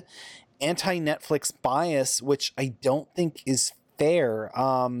weird anti-Netflix bias, which I don't think is fair.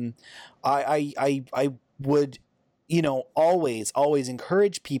 I would, always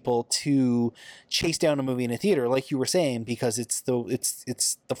encourage people to chase down a movie in a theater, like you were saying, because it's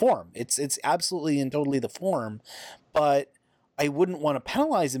the form. It's absolutely and totally the form. But I wouldn't want to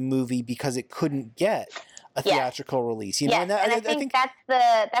penalize a movie because it couldn't get a theatrical release. And I think that's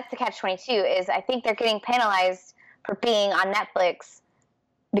the catch-22 is I think they're getting penalized for being on Netflix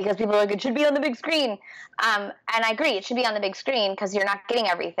because people are like, it should be on the big screen. And I agree, it should be on the big screen because you're not getting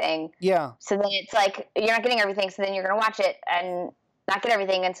everything. Yeah. So then it's like, you're not getting everything, so then you're going to watch it and not get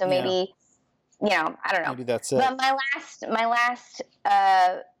everything. And so maybe, I don't know. Maybe that's it. But my last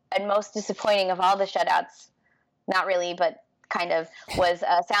and most disappointing of all the shutouts, not really, but kind of, was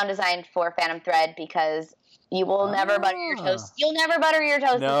sound design for Phantom Thread because you will never butter your toast. You'll never butter your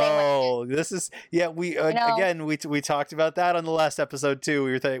toast the same way. No, this is again we talked about that on the last episode too.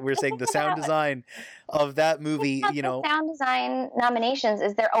 We were saying the sound design of that movie. The sound design nominations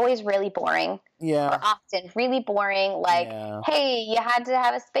is they're always really boring. Yeah, or often really boring. Like, hey, you had to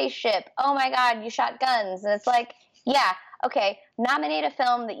have a spaceship. Oh my God, you shot guns, and it's like, yeah, okay, nominate a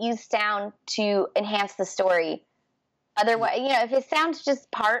film that used sound to enhance the story. Otherwise, if it sounds just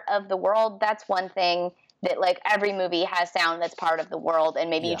part of the world, that's one thing. That like every movie has sound that's part of the world,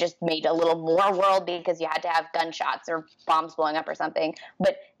 and maybe you just made a little more world because you had to have gunshots or bombs blowing up or something.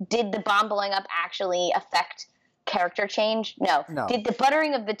 But did the bomb blowing up actually affect character change? No. Did the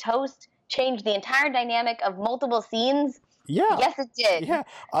buttering of the toast change the entire dynamic of multiple scenes? Yeah. Yes, it did. Yeah.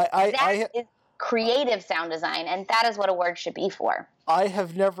 That is creative sound design, and that is what awards should be for. I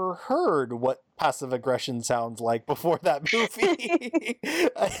have never heard what passive aggression sounds like before that movie.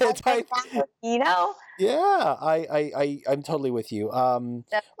 Yeah, I'm totally with you.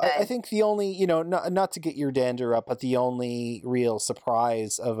 I think the only, not to get your dander up, but the only real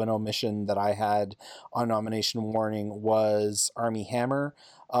surprise of an omission that I had on nomination warning was Armie Hammer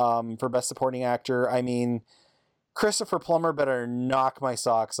for Best Supporting Actor. I mean, Christopher Plummer better knock my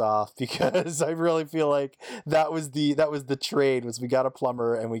socks off, because I really feel like that was the trade, was we got a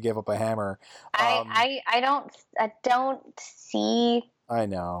plumber and we gave up a hammer. I don't see. I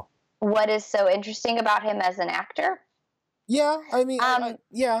know what is so interesting about him as an actor. Yeah, I mean,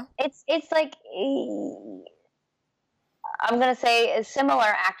 yeah. It's like, I'm gonna say a similar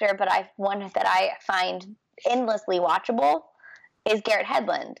actor, but one that I find endlessly watchable is Garrett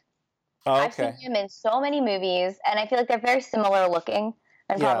Hedlund. Oh, okay. I've seen him in so many movies, and I feel like they're very similar looking,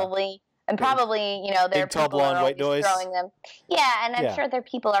 and probably there are tall, people are white always noise. throwing them. Yeah, and I'm sure there are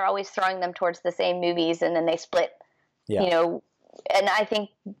people are always throwing them towards the same movies, and then they split. Yeah. And I think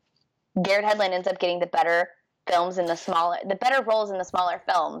Garrett Hedlund ends up getting the better roles in the smaller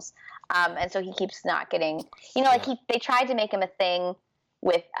films, and so he keeps not getting. They tried to make him a thing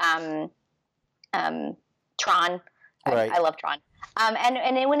with Tron. Right. I love Tron.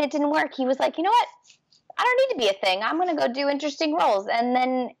 And when it didn't work, he was like, you know what? I don't need to be a thing. I'm going to go do interesting roles. And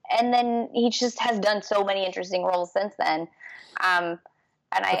then he just has done so many interesting roles since then. And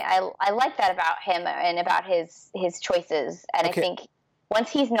I like that about him and about his choices. And I think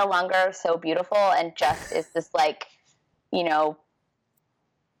once he's no longer so beautiful and just is this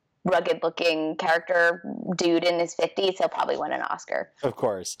rugged looking character dude in his 50s, he'll probably win an Oscar. Of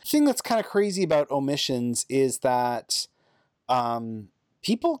course. The thing that's kind of crazy about omissions is that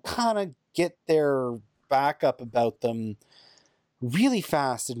people kind of get their back up about them really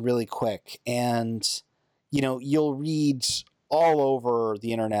fast and really quick. And, you'll read all over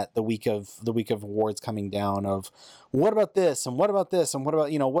the internet the week of awards coming down of what about this and what about this and what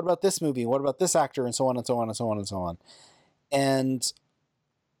about, what about this movie? What about this actor? And so on and so on and so on and so on. And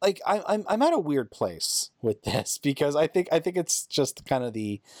like, I'm at a weird place with this, because I think it's just kind of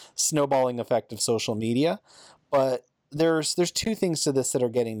the snowballing effect of social media. But there's two things to this that are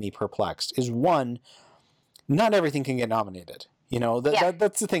getting me perplexed. Is one, not everything can get nominated.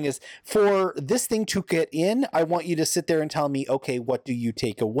 That's the thing, is for this thing to get in, I want you to sit there and tell me, okay, what do you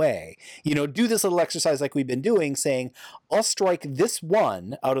take away? Do this little exercise like we've been doing, saying, I'll strike this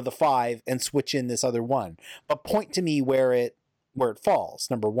one out of the 5 and switch in this other one. But point to me where it falls,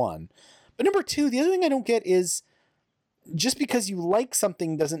 number one. But number two, the other thing I don't get is, just because you like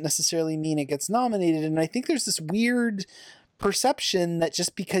something doesn't necessarily mean it gets nominated. And I think there's this weird perception that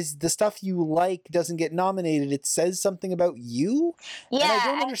just because the stuff you like doesn't get nominated, it says something about you. Yeah. And I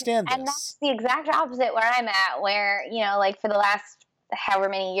don't understand this. And that's the exact opposite where I'm at, where, for the last however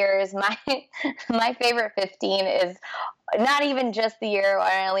many years, my favorite 15 is not even just the year where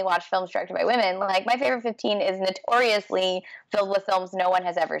I only watch films directed by women. Like, my favorite 15 is notoriously filled with films no one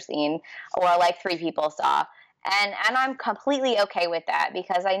has ever seen, or like 3 people saw. And I'm completely okay with that,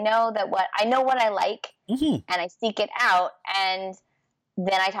 because I know what I like, and I seek it out, and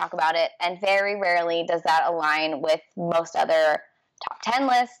then I talk about it. And very rarely does that align with most other top 10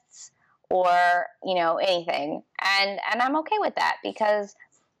 lists or, anything. And I'm okay with that, because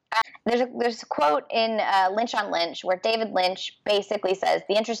there's a quote in Lynch on Lynch where David Lynch basically says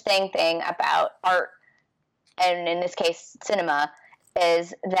the interesting thing about art, and in this case cinema,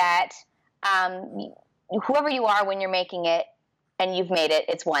 is that whoever you are when you're making it and you've made it,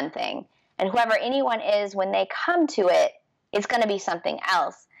 it's one thing. And whoever anyone is when they come to it, it's going to be something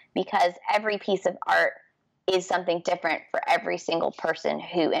else, because every piece of art is something different for every single person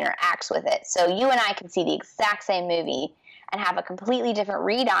who interacts with it. So you and I can see the exact same movie and have a completely different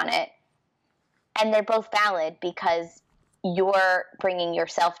read on it, and they're both valid, because you're bringing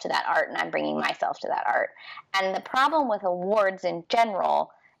yourself to that art and I'm bringing myself to that art. And the problem with awards in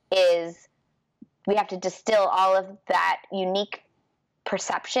general is we have to distill all of that unique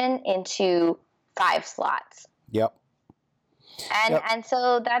perception into 5 slots. Yep. And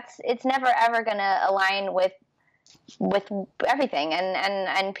so it's never ever going to align with everything.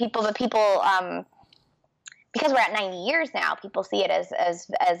 And people because we're at 90 years now, people see it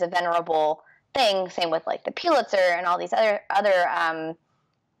as a venerable thing. Same with like the Pulitzer and all these other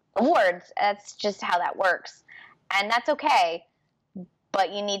awards. That's just how that works, and that's okay.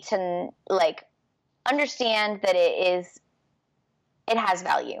 But you need to understand that it has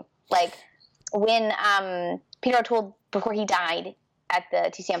value. Like when Peter O'Toole, before he died at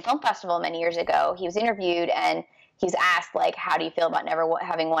the TCM Film Festival many years ago, he was interviewed and he's asked, how do you feel about never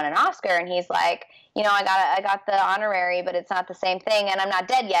having won an Oscar? And he's like, I got the honorary, but it's not the same thing, and I'm not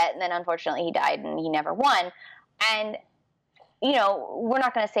dead yet. And then unfortunately he died and he never won. And we're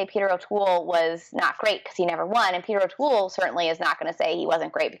not going to say Peter O'Toole was not great because he never won, and Peter O'Toole certainly is not going to say he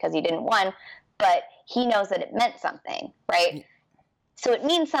wasn't great because he didn't win, but he knows that it meant something, right? So it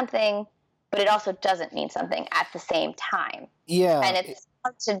means something, but it also doesn't mean something at the same time. Yeah. And it's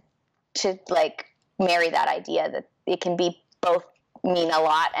hard to marry that idea that it can be both mean a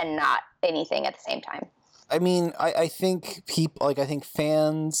lot and not anything at the same time. I mean, I think people, like, I think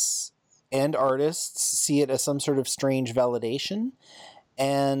fans and artists see it as some sort of strange validation.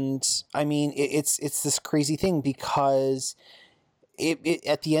 And I mean, it's this crazy thing because it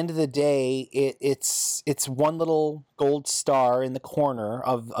at the end of the day, it's one little gold star in the corner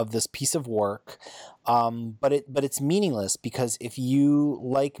of this piece of work. But it's meaningless because if you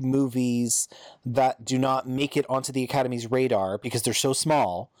like movies that do not make it onto the Academy's radar because they're so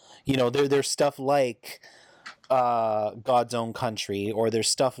small, you know, there's stuff like God's Own Country, or there's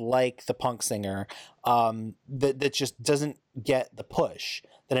stuff like The Punk Singer, that just doesn't get the push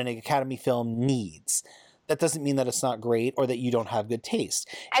that an Academy film needs. That doesn't mean that it's not great or that you don't have good taste.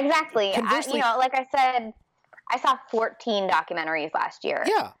 Exactly. Conversely, like I said, I saw 14 documentaries last year.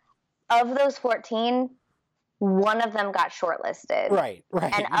 Yeah. Of those 14, one of them got shortlisted. Right.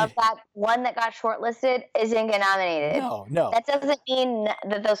 And of that one that got shortlisted isn't get nominated. No. That doesn't mean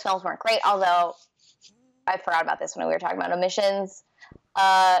that those films weren't great, although I forgot about this when we were talking about omissions.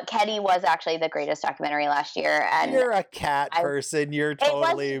 Keddy was actually the greatest documentary last year. And you're a cat person. You're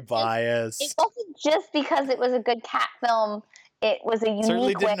totally biased. It wasn't just because it was a good cat film. It was a unique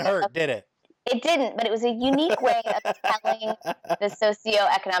Certainly didn't hurt, did it? It didn't, but it was a unique way of telling the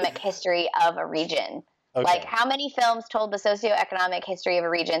socioeconomic history of a region. Okay. Like, how many films told the socioeconomic history of a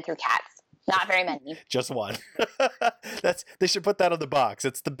region through cats? Not very many. Just one. They should put that on the box.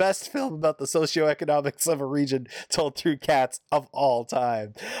 It's the best film about the socioeconomics of a region told through cats of all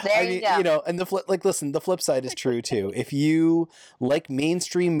time. There you go. You know, and the flip side is true too. If you like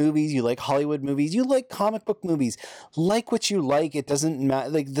mainstream movies, you like Hollywood movies, you like comic book movies, like what you like, it doesn't matter.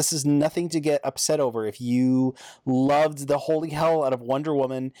 Like, this is nothing to get upset over. If you loved the holy hell out of Wonder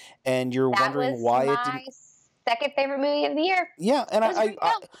Woman and you're wondering why it didn't. Second favorite movie of the year. Yeah, and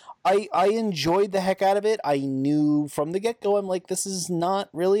I enjoyed the heck out of it. I knew from the get-go, I'm like, this is not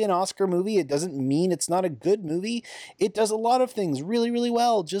really an Oscar movie. It doesn't mean it's not a good movie. It does a lot of things really, really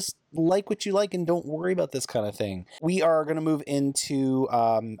well. Just like what you like and don't worry about this kind of thing. We are going to move into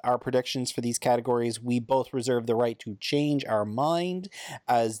our predictions for these categories. We both reserve the right to change our mind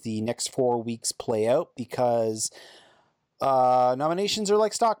as the next 4 weeks play out because nominations are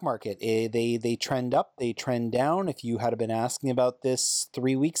like stock market. They trend up, they trend down. If you had been asking about this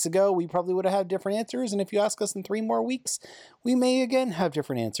 3 weeks ago, we probably would have had different answers. And if you ask us in 3 more weeks, we may again have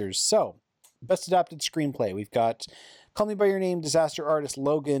different answers. So, best adapted screenplay. We've got Call Me By Your Name, Disaster Artist,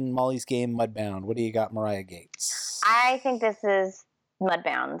 Logan, Molly's Game, Mudbound. What do you got, Mariah Gates? I think this is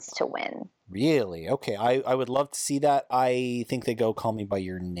Mudbound's to win. Really? Okay, I would love to see that. I think they go Call Me By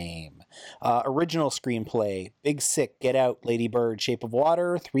Your Name. Original screenplay, Big Sick, Get Out, Lady Bird, Shape of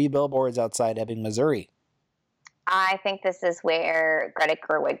Water, 3 Billboards Outside Ebbing, Missouri. I think this is where Greta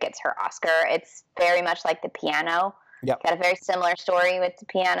Gerwig gets her Oscar. It's very much like The Piano. Yep. Got a very similar story with The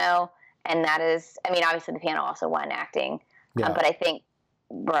Piano, and that is, I mean, obviously The Piano also won acting, yeah. But I think,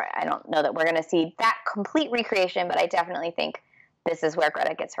 I don't know that we're going to see that complete recreation, but I definitely think this is where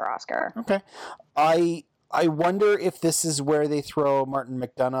Greta gets her Oscar. Okay. I wonder if this is where they throw Martin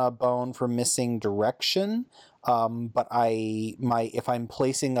McDonagh a bone for missing direction. But if I'm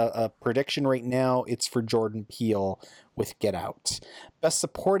placing a prediction right now, it's for Jordan Peele with Get Out. Best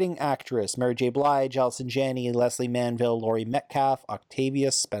Supporting Actress, Mary J. Blige, Allison Janney, Leslie Manville, Laurie Metcalf,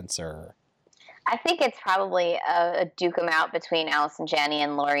 Octavia Spencer. I think it's probably a duke 'em out between Allison Janney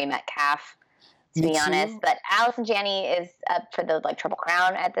and Laurie Metcalf, to be honest. But Allison Janney is up for the Triple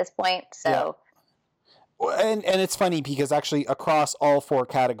Crown at this point, so... Yeah. And it's funny because actually across all 4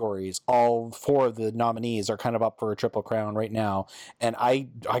 categories, all 4 of the nominees are kind of up for a Triple Crown right now. And I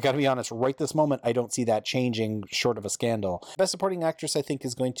got to be honest, right this moment, I don't see that changing short of a scandal. Best Supporting Actress, I think,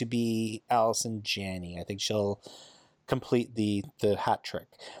 is going to be Allison Janney. I think she'll complete the hat trick.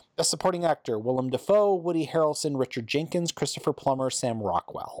 Best Supporting Actor, Willem Dafoe, Woody Harrelson, Richard Jenkins, Christopher Plummer, Sam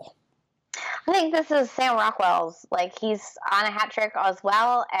Rockwell. I think this is Sam Rockwell's. He's on a hat trick as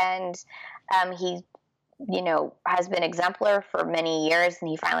well, and he has been exemplar for many years, and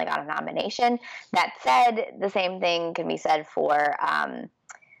he finally got a nomination. That said, the same thing can be said for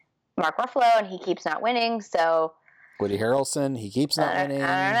Mark Ruffalo, and he keeps not winning, so... Woody Harrelson, he keeps not winning.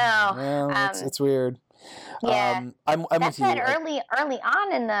 I don't know. Well, it's weird. Yeah. I'm that with said, you. Early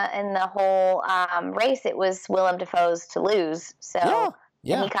on in the whole race, it was Willem Dafoe's to lose, so...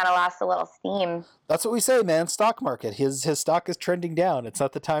 Yeah. He kind of lost a little steam. That's what we say, man. Stock market. His stock is trending down. It's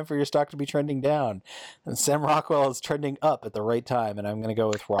not the time for your stock to be trending down. And Sam Rockwell is trending up at the right time, and I'm going to go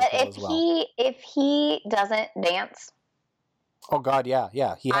with Rockwell as well. If he doesn't dance... Oh, God, yeah.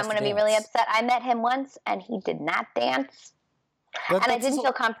 I'm going to be really upset. I met him once, and he did not dance. And I didn't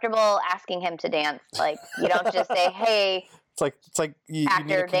feel comfortable asking him to dance. Like, you don't just say, "Hey, it's like you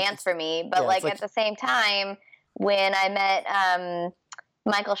actor, dance for me." But like at the same time, when I met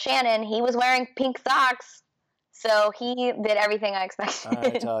Michael Shannon, he was wearing pink socks, so he did everything I expected.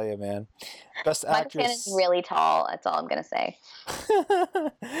 I tell you, man. Best Michael actress. Shannon's really tall. That's all I'm gonna say. He's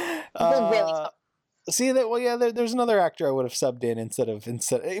really tall. See that? Well, yeah. There's another actor I would have subbed in instead.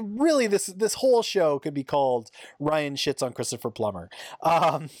 Really, this whole show could be called Ryan shits on Christopher Plummer.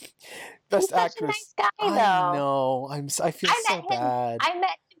 Best He's actress. Such a nice guy, though. I know. I feel so bad. I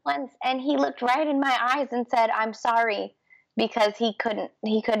met him once, and he looked right in my eyes and said, "I'm sorry," because he couldn't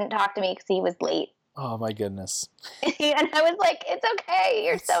talk to me because he was late. Oh my goodness. And I was like, "It's okay.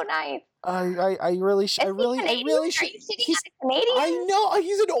 You're so nice." I really should. Are you sitting on a Canadian? I know.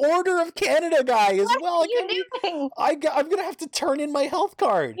 He's an Order of Canada guy as well. What are you doing? I'm gonna have to turn in my health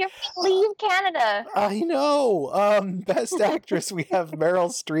card. You're gonna leave Canada. I know. Best actress, we have Meryl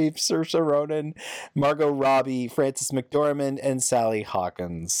Streep, Saoirse Ronan, Margot Robbie, Frances McDormand, and Sally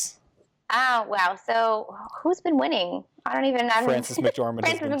Hawkins. Oh, wow. So who's been winning? I don't even know. Frances McDormand.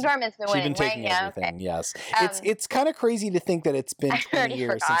 Frances McDormand's been winning, she's been taking right? everything, Yeah, yes. okay. It's kind of crazy to think that it's been 20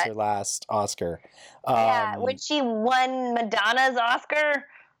 years since her last Oscar. Yeah, when she won Madonna's Oscar.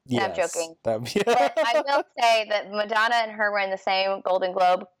 Yes, I'm joking. Yeah. But I will say that Madonna and her were in the same Golden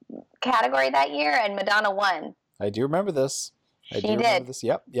Globe category that year, and Madonna won. I do remember this. She did.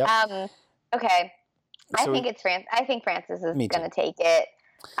 Yep. Okay. So I think Frances is going to take it.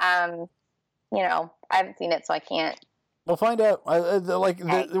 I haven't seen it, so I can't. We'll find out.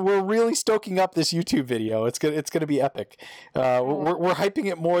 We're really stoking up this YouTube video. It's gonna be epic. We're hyping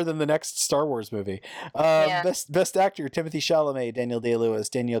it more than the next Star Wars movie. Best actor: Timothée Chalamet, Daniel Day-Lewis,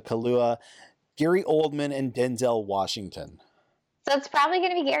 Daniel Kaluuya, Gary Oldman, and Denzel Washington. So it's probably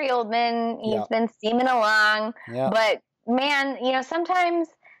going to be Gary Oldman. He's been steaming along. Yep. But man, sometimes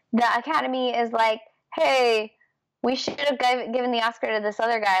the Academy is like, "Hey, we should have given the Oscar to this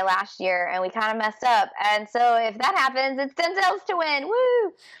other guy last year, and we kind of messed up." And so if that happens, it's Denzel's to win.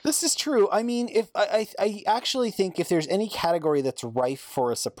 Woo! This is true. I mean, if I actually think if there's any category that's rife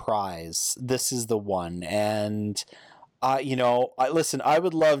for a surprise, this is the one. And listen, I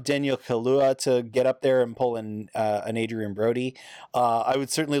would love Daniel Kaluuya to get up there and pull in an Adrian Brody. I would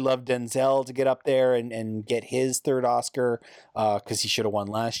certainly love Denzel to get up there and get his third Oscar because he should have won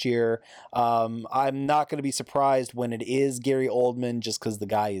last year. I'm not going to be surprised when it is Gary Oldman just because the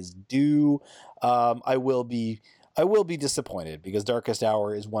guy is due. I will be disappointed because Darkest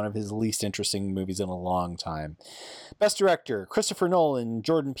Hour is one of his least interesting movies in a long time. Best Director: Christopher Nolan,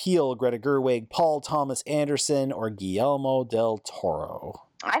 Jordan Peele, Greta Gerwig, Paul Thomas Anderson, or Guillermo del Toro.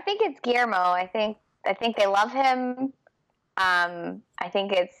 I think it's Guillermo. I think they love him. I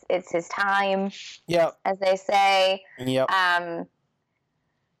think it's his time. Yep. As they say. Yep. I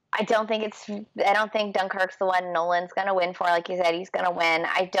don't think Dunkirk's the one Nolan's going to win for. Like you said, he's going to win.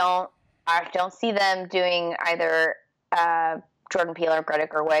 I don't see them doing either Jordan Peele or Greta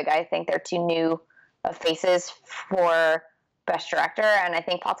Gerwig. I think they're too new of faces for Best Director, and I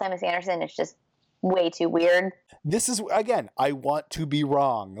think Paul Thomas Anderson is just way too weird. This is, again, I want to be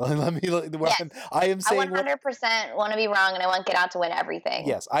wrong. Yes. I am saying I 100% want to be wrong, and I want Get Out to win everything.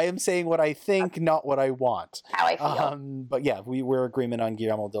 Yes, I am saying what I think, not what I want. How I feel. But yeah, we're agreement on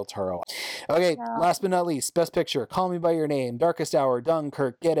Guillermo del Toro. Okay, last but not least, Best Picture: Call Me by Your Name, Darkest Hour,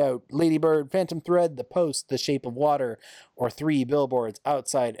 Dunkirk, Get Out, Lady Bird, Phantom Thread, The Post, The Shape of Water, or 3 Billboards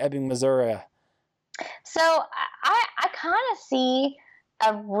Outside Ebbing, Missouri. So I kind of see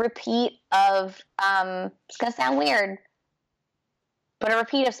a repeat of, it's going to sound weird, but a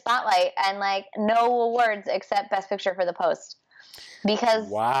repeat of Spotlight and no awards except Best Picture for The Post. Because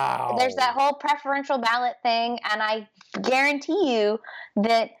there's that whole preferential ballot thing, and I guarantee you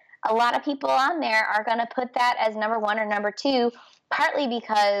that a lot of people on there are going to put that as number 1 or number 2, partly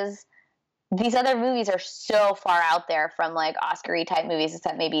because these other movies are so far out there from Oscar-y type movies,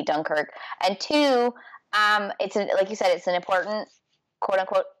 except maybe Dunkirk. And 2, like you said, it's an important quote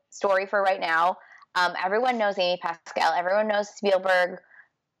unquote story for right now. Everyone knows Amy Pascal. Everyone knows Spielberg.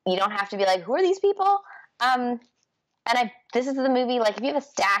 You don't have to be like, who are these people? This is the movie, if you have a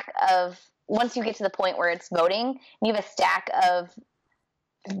stack of, once you get to the point where it's voting, and you have a stack of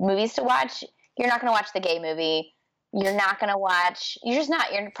movies to watch, you're not going to watch the gay movie. You're not going to watch, you're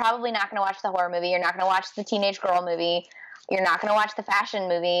probably not going to watch the horror movie. You're not going to watch the teenage girl movie. You're not going to watch the fashion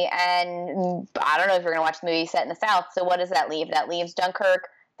movie. And I don't know if you're going to watch the movie set in the South. So what does that leave? That leaves Dunkirk,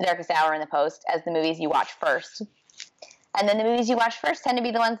 The Darkest Hour, and The Post as the movies you watch first. And then the movies you watch first tend to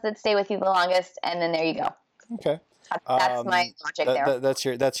be the ones that stay with you the longest. And then there you go. Okay. That's my logic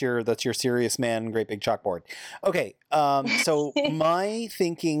there. That's your serious man, great big chalkboard. Okay, so my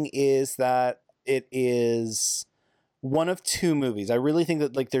thinking is that it is one of two movies. I really think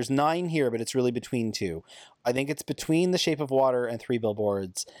that, like, there's 9 here, but it's really between 2. I think it's between The Shape of Water and 3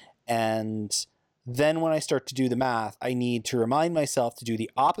 Billboards, and then when I start to do the math, I need to remind myself to do the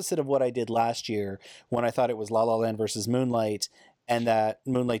opposite of what I did last year when I thought it was La La Land versus Moonlight, and that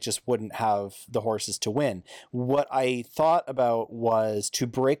Moonlight just wouldn't have the horses to win. What I thought about was to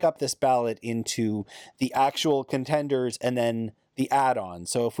break up this ballot into the actual contenders and then the add-on.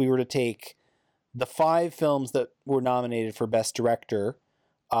 So if we were to take the 5 films that were nominated for Best Director,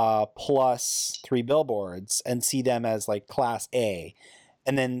 plus 3 Billboards, and see them as like Class A,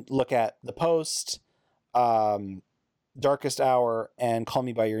 and then look at The Post, Darkest Hour, and Call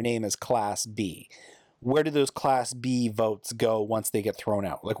Me by Your Name as Class B. Where do those Class B votes go once they get thrown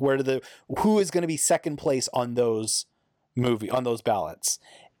out? Like, who is going to be second place on those ballots?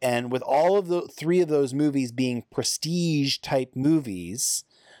 And with all of the 3 of those movies being prestige type movies,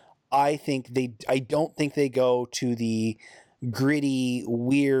 I don't think they go to the gritty,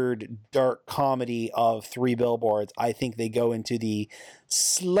 weird, dark comedy of 3 Billboards. I think they go into the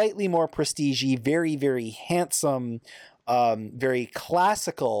slightly more prestige-y, very, very handsome, very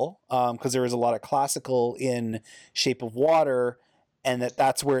classical, because there is a lot of classical in Shape of Water, and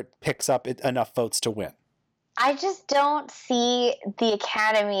that's where it picks up enough votes to win. I just don't see the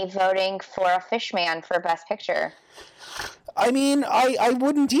Academy voting for a Fishman for Best Picture. I mean, I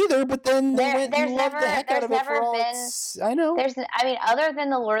wouldn't either, but then they went and loved the heck out of it for all I know. Other than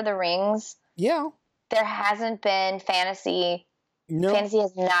the Lord of the Rings, yeah, there hasn't been fantasy. No. Fantasy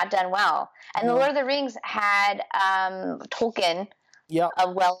has not done well. And the Lord of the Rings had Tolkien,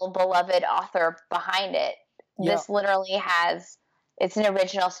 a well-beloved author, behind it. Yeah. This literally it's an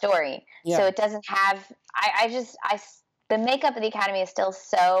original story. Yeah. So it doesn't have, the makeup of the Academy is still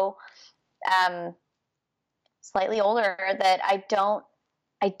so slightly older that I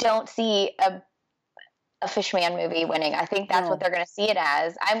don't see a Fishman movie winning. I think that's what they're going to see it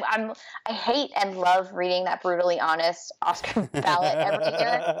as. I hate and love reading that brutally honest Oscar ballot every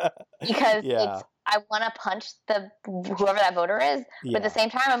year because I want to punch whoever that voter is, but at the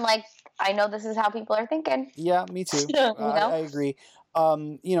same time, I'm like, I know this is how people are thinking. Yeah, me too. I agree. I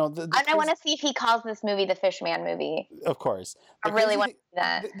want to see if he calls this movie the Fishman movie. Of course. I really want to see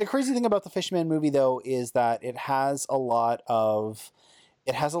that. The crazy thing about the Fishman movie, though, is that it has a lot of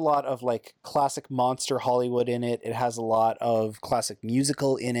like classic monster Hollywood in it. It has a lot of classic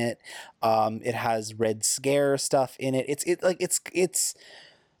musical in it. It has Red Scare stuff in it.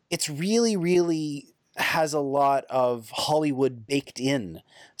 It's really, really has a lot of Hollywood baked in.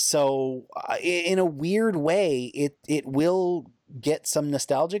 So in a weird way, it will get some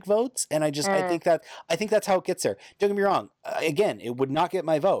nostalgic votes, and I think that's how it gets there. Don't get me wrong. Again, it would not get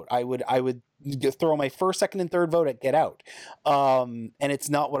my vote. I would throw my first, second, and third vote at Get Out. And it's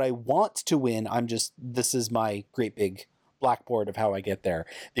not what I want to win. This is my great big blackboard of how I get there.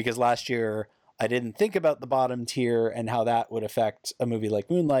 Because last year I didn't think about the bottom tier and how that would affect a movie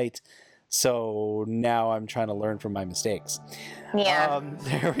like Moonlight. So now I'm trying to learn from my mistakes. Yeah.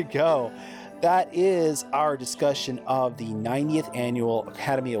 There we go. That is our discussion of the 90th Annual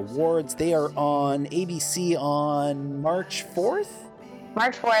Academy Awards. They are on ABC on March 4th?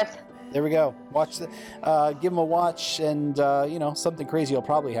 March 4th. There we go. Give them a watch, and something crazy will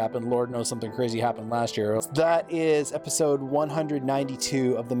probably happen. Lord knows something crazy happened last year. That is episode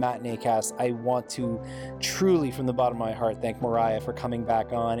 192 of the Matinee Cast. I want to truly, from the bottom of my heart, thank Mariah for coming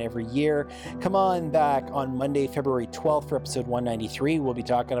back on every year. Come on back on Monday, February 12th for episode 193. We'll be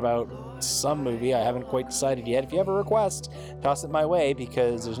talking about some movie. I haven't quite decided yet. If you have a request, toss it my way,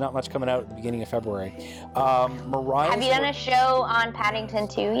 because there's not much coming out at the beginning of February. Mariah, have you done a show on Paddington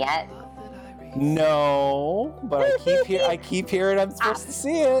 2 yet? No, but I keep hearing I'm supposed to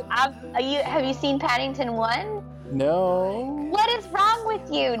see it. Have you seen Paddington 1? No. What is wrong with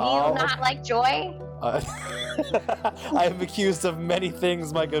you? Do you not like joy? I am accused of many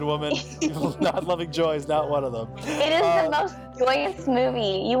things, my good woman. Not loving joy is not one of them. It is the most joyous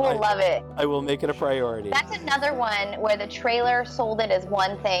movie. You will love it. I will make it a priority. That's another one where the trailer sold it as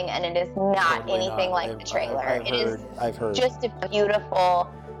one thing, and it is not anything like the trailer. I've heard. Just a beautiful,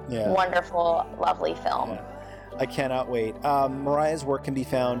 wonderful, lovely film. Yeah. I cannot wait. Mariah's work can be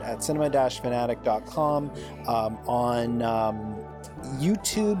found at cinema-fanatic.com. On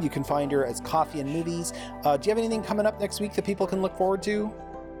YouTube, you can find her as Coffee and Movies. Do you have anything coming up next week that people can look forward to?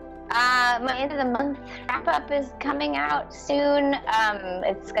 My end of the month wrap-up is coming out soon.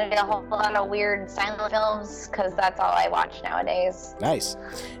 It's going to be a whole lot of weird silent films, because that's all I watch nowadays. Nice.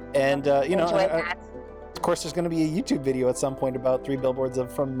 And, of course, there's going to be a YouTube video at some point about 3 billboards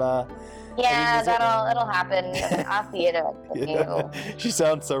from. Yeah, it'll happen. I'll see it with you. She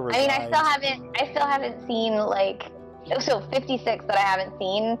sounds so resigned. I mean, I still haven't seen like 56 that I haven't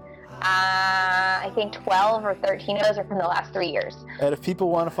seen. I think 12 or 13 of those are from the last 3 years. And if people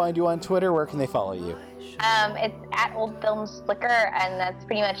want to find you on Twitter, where can they follow you? It's at Old Films Flicker, and that's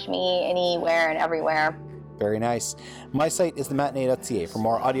pretty much me anywhere and everywhere. Very nice. My site is thematinee.ca. For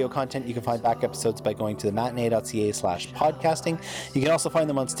more audio content, you can find back episodes by going to thematinee.ca/podcasting. You can also find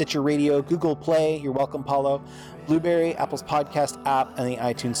them on Stitcher Radio, Google Play, you're welcome, Paulo, Blueberry, Apple's podcast app, and the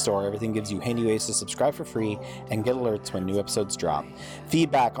iTunes Store. Everything gives you handy ways to subscribe for free and get alerts when new episodes drop.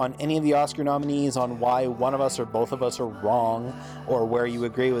 Feedback on any of the Oscar nominees, on why one of us or both of us are wrong, or where you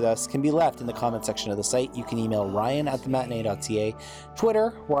agree with us, can be left in the comment section of the site. You can email Ryan at thematinee.ca,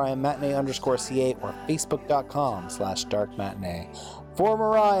 Twitter, where I am matinee_ca, or facebook.com/darkmatinee. For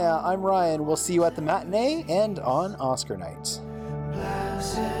Mariah, I'm Ryan. We'll see you at the matinee and on Oscar night.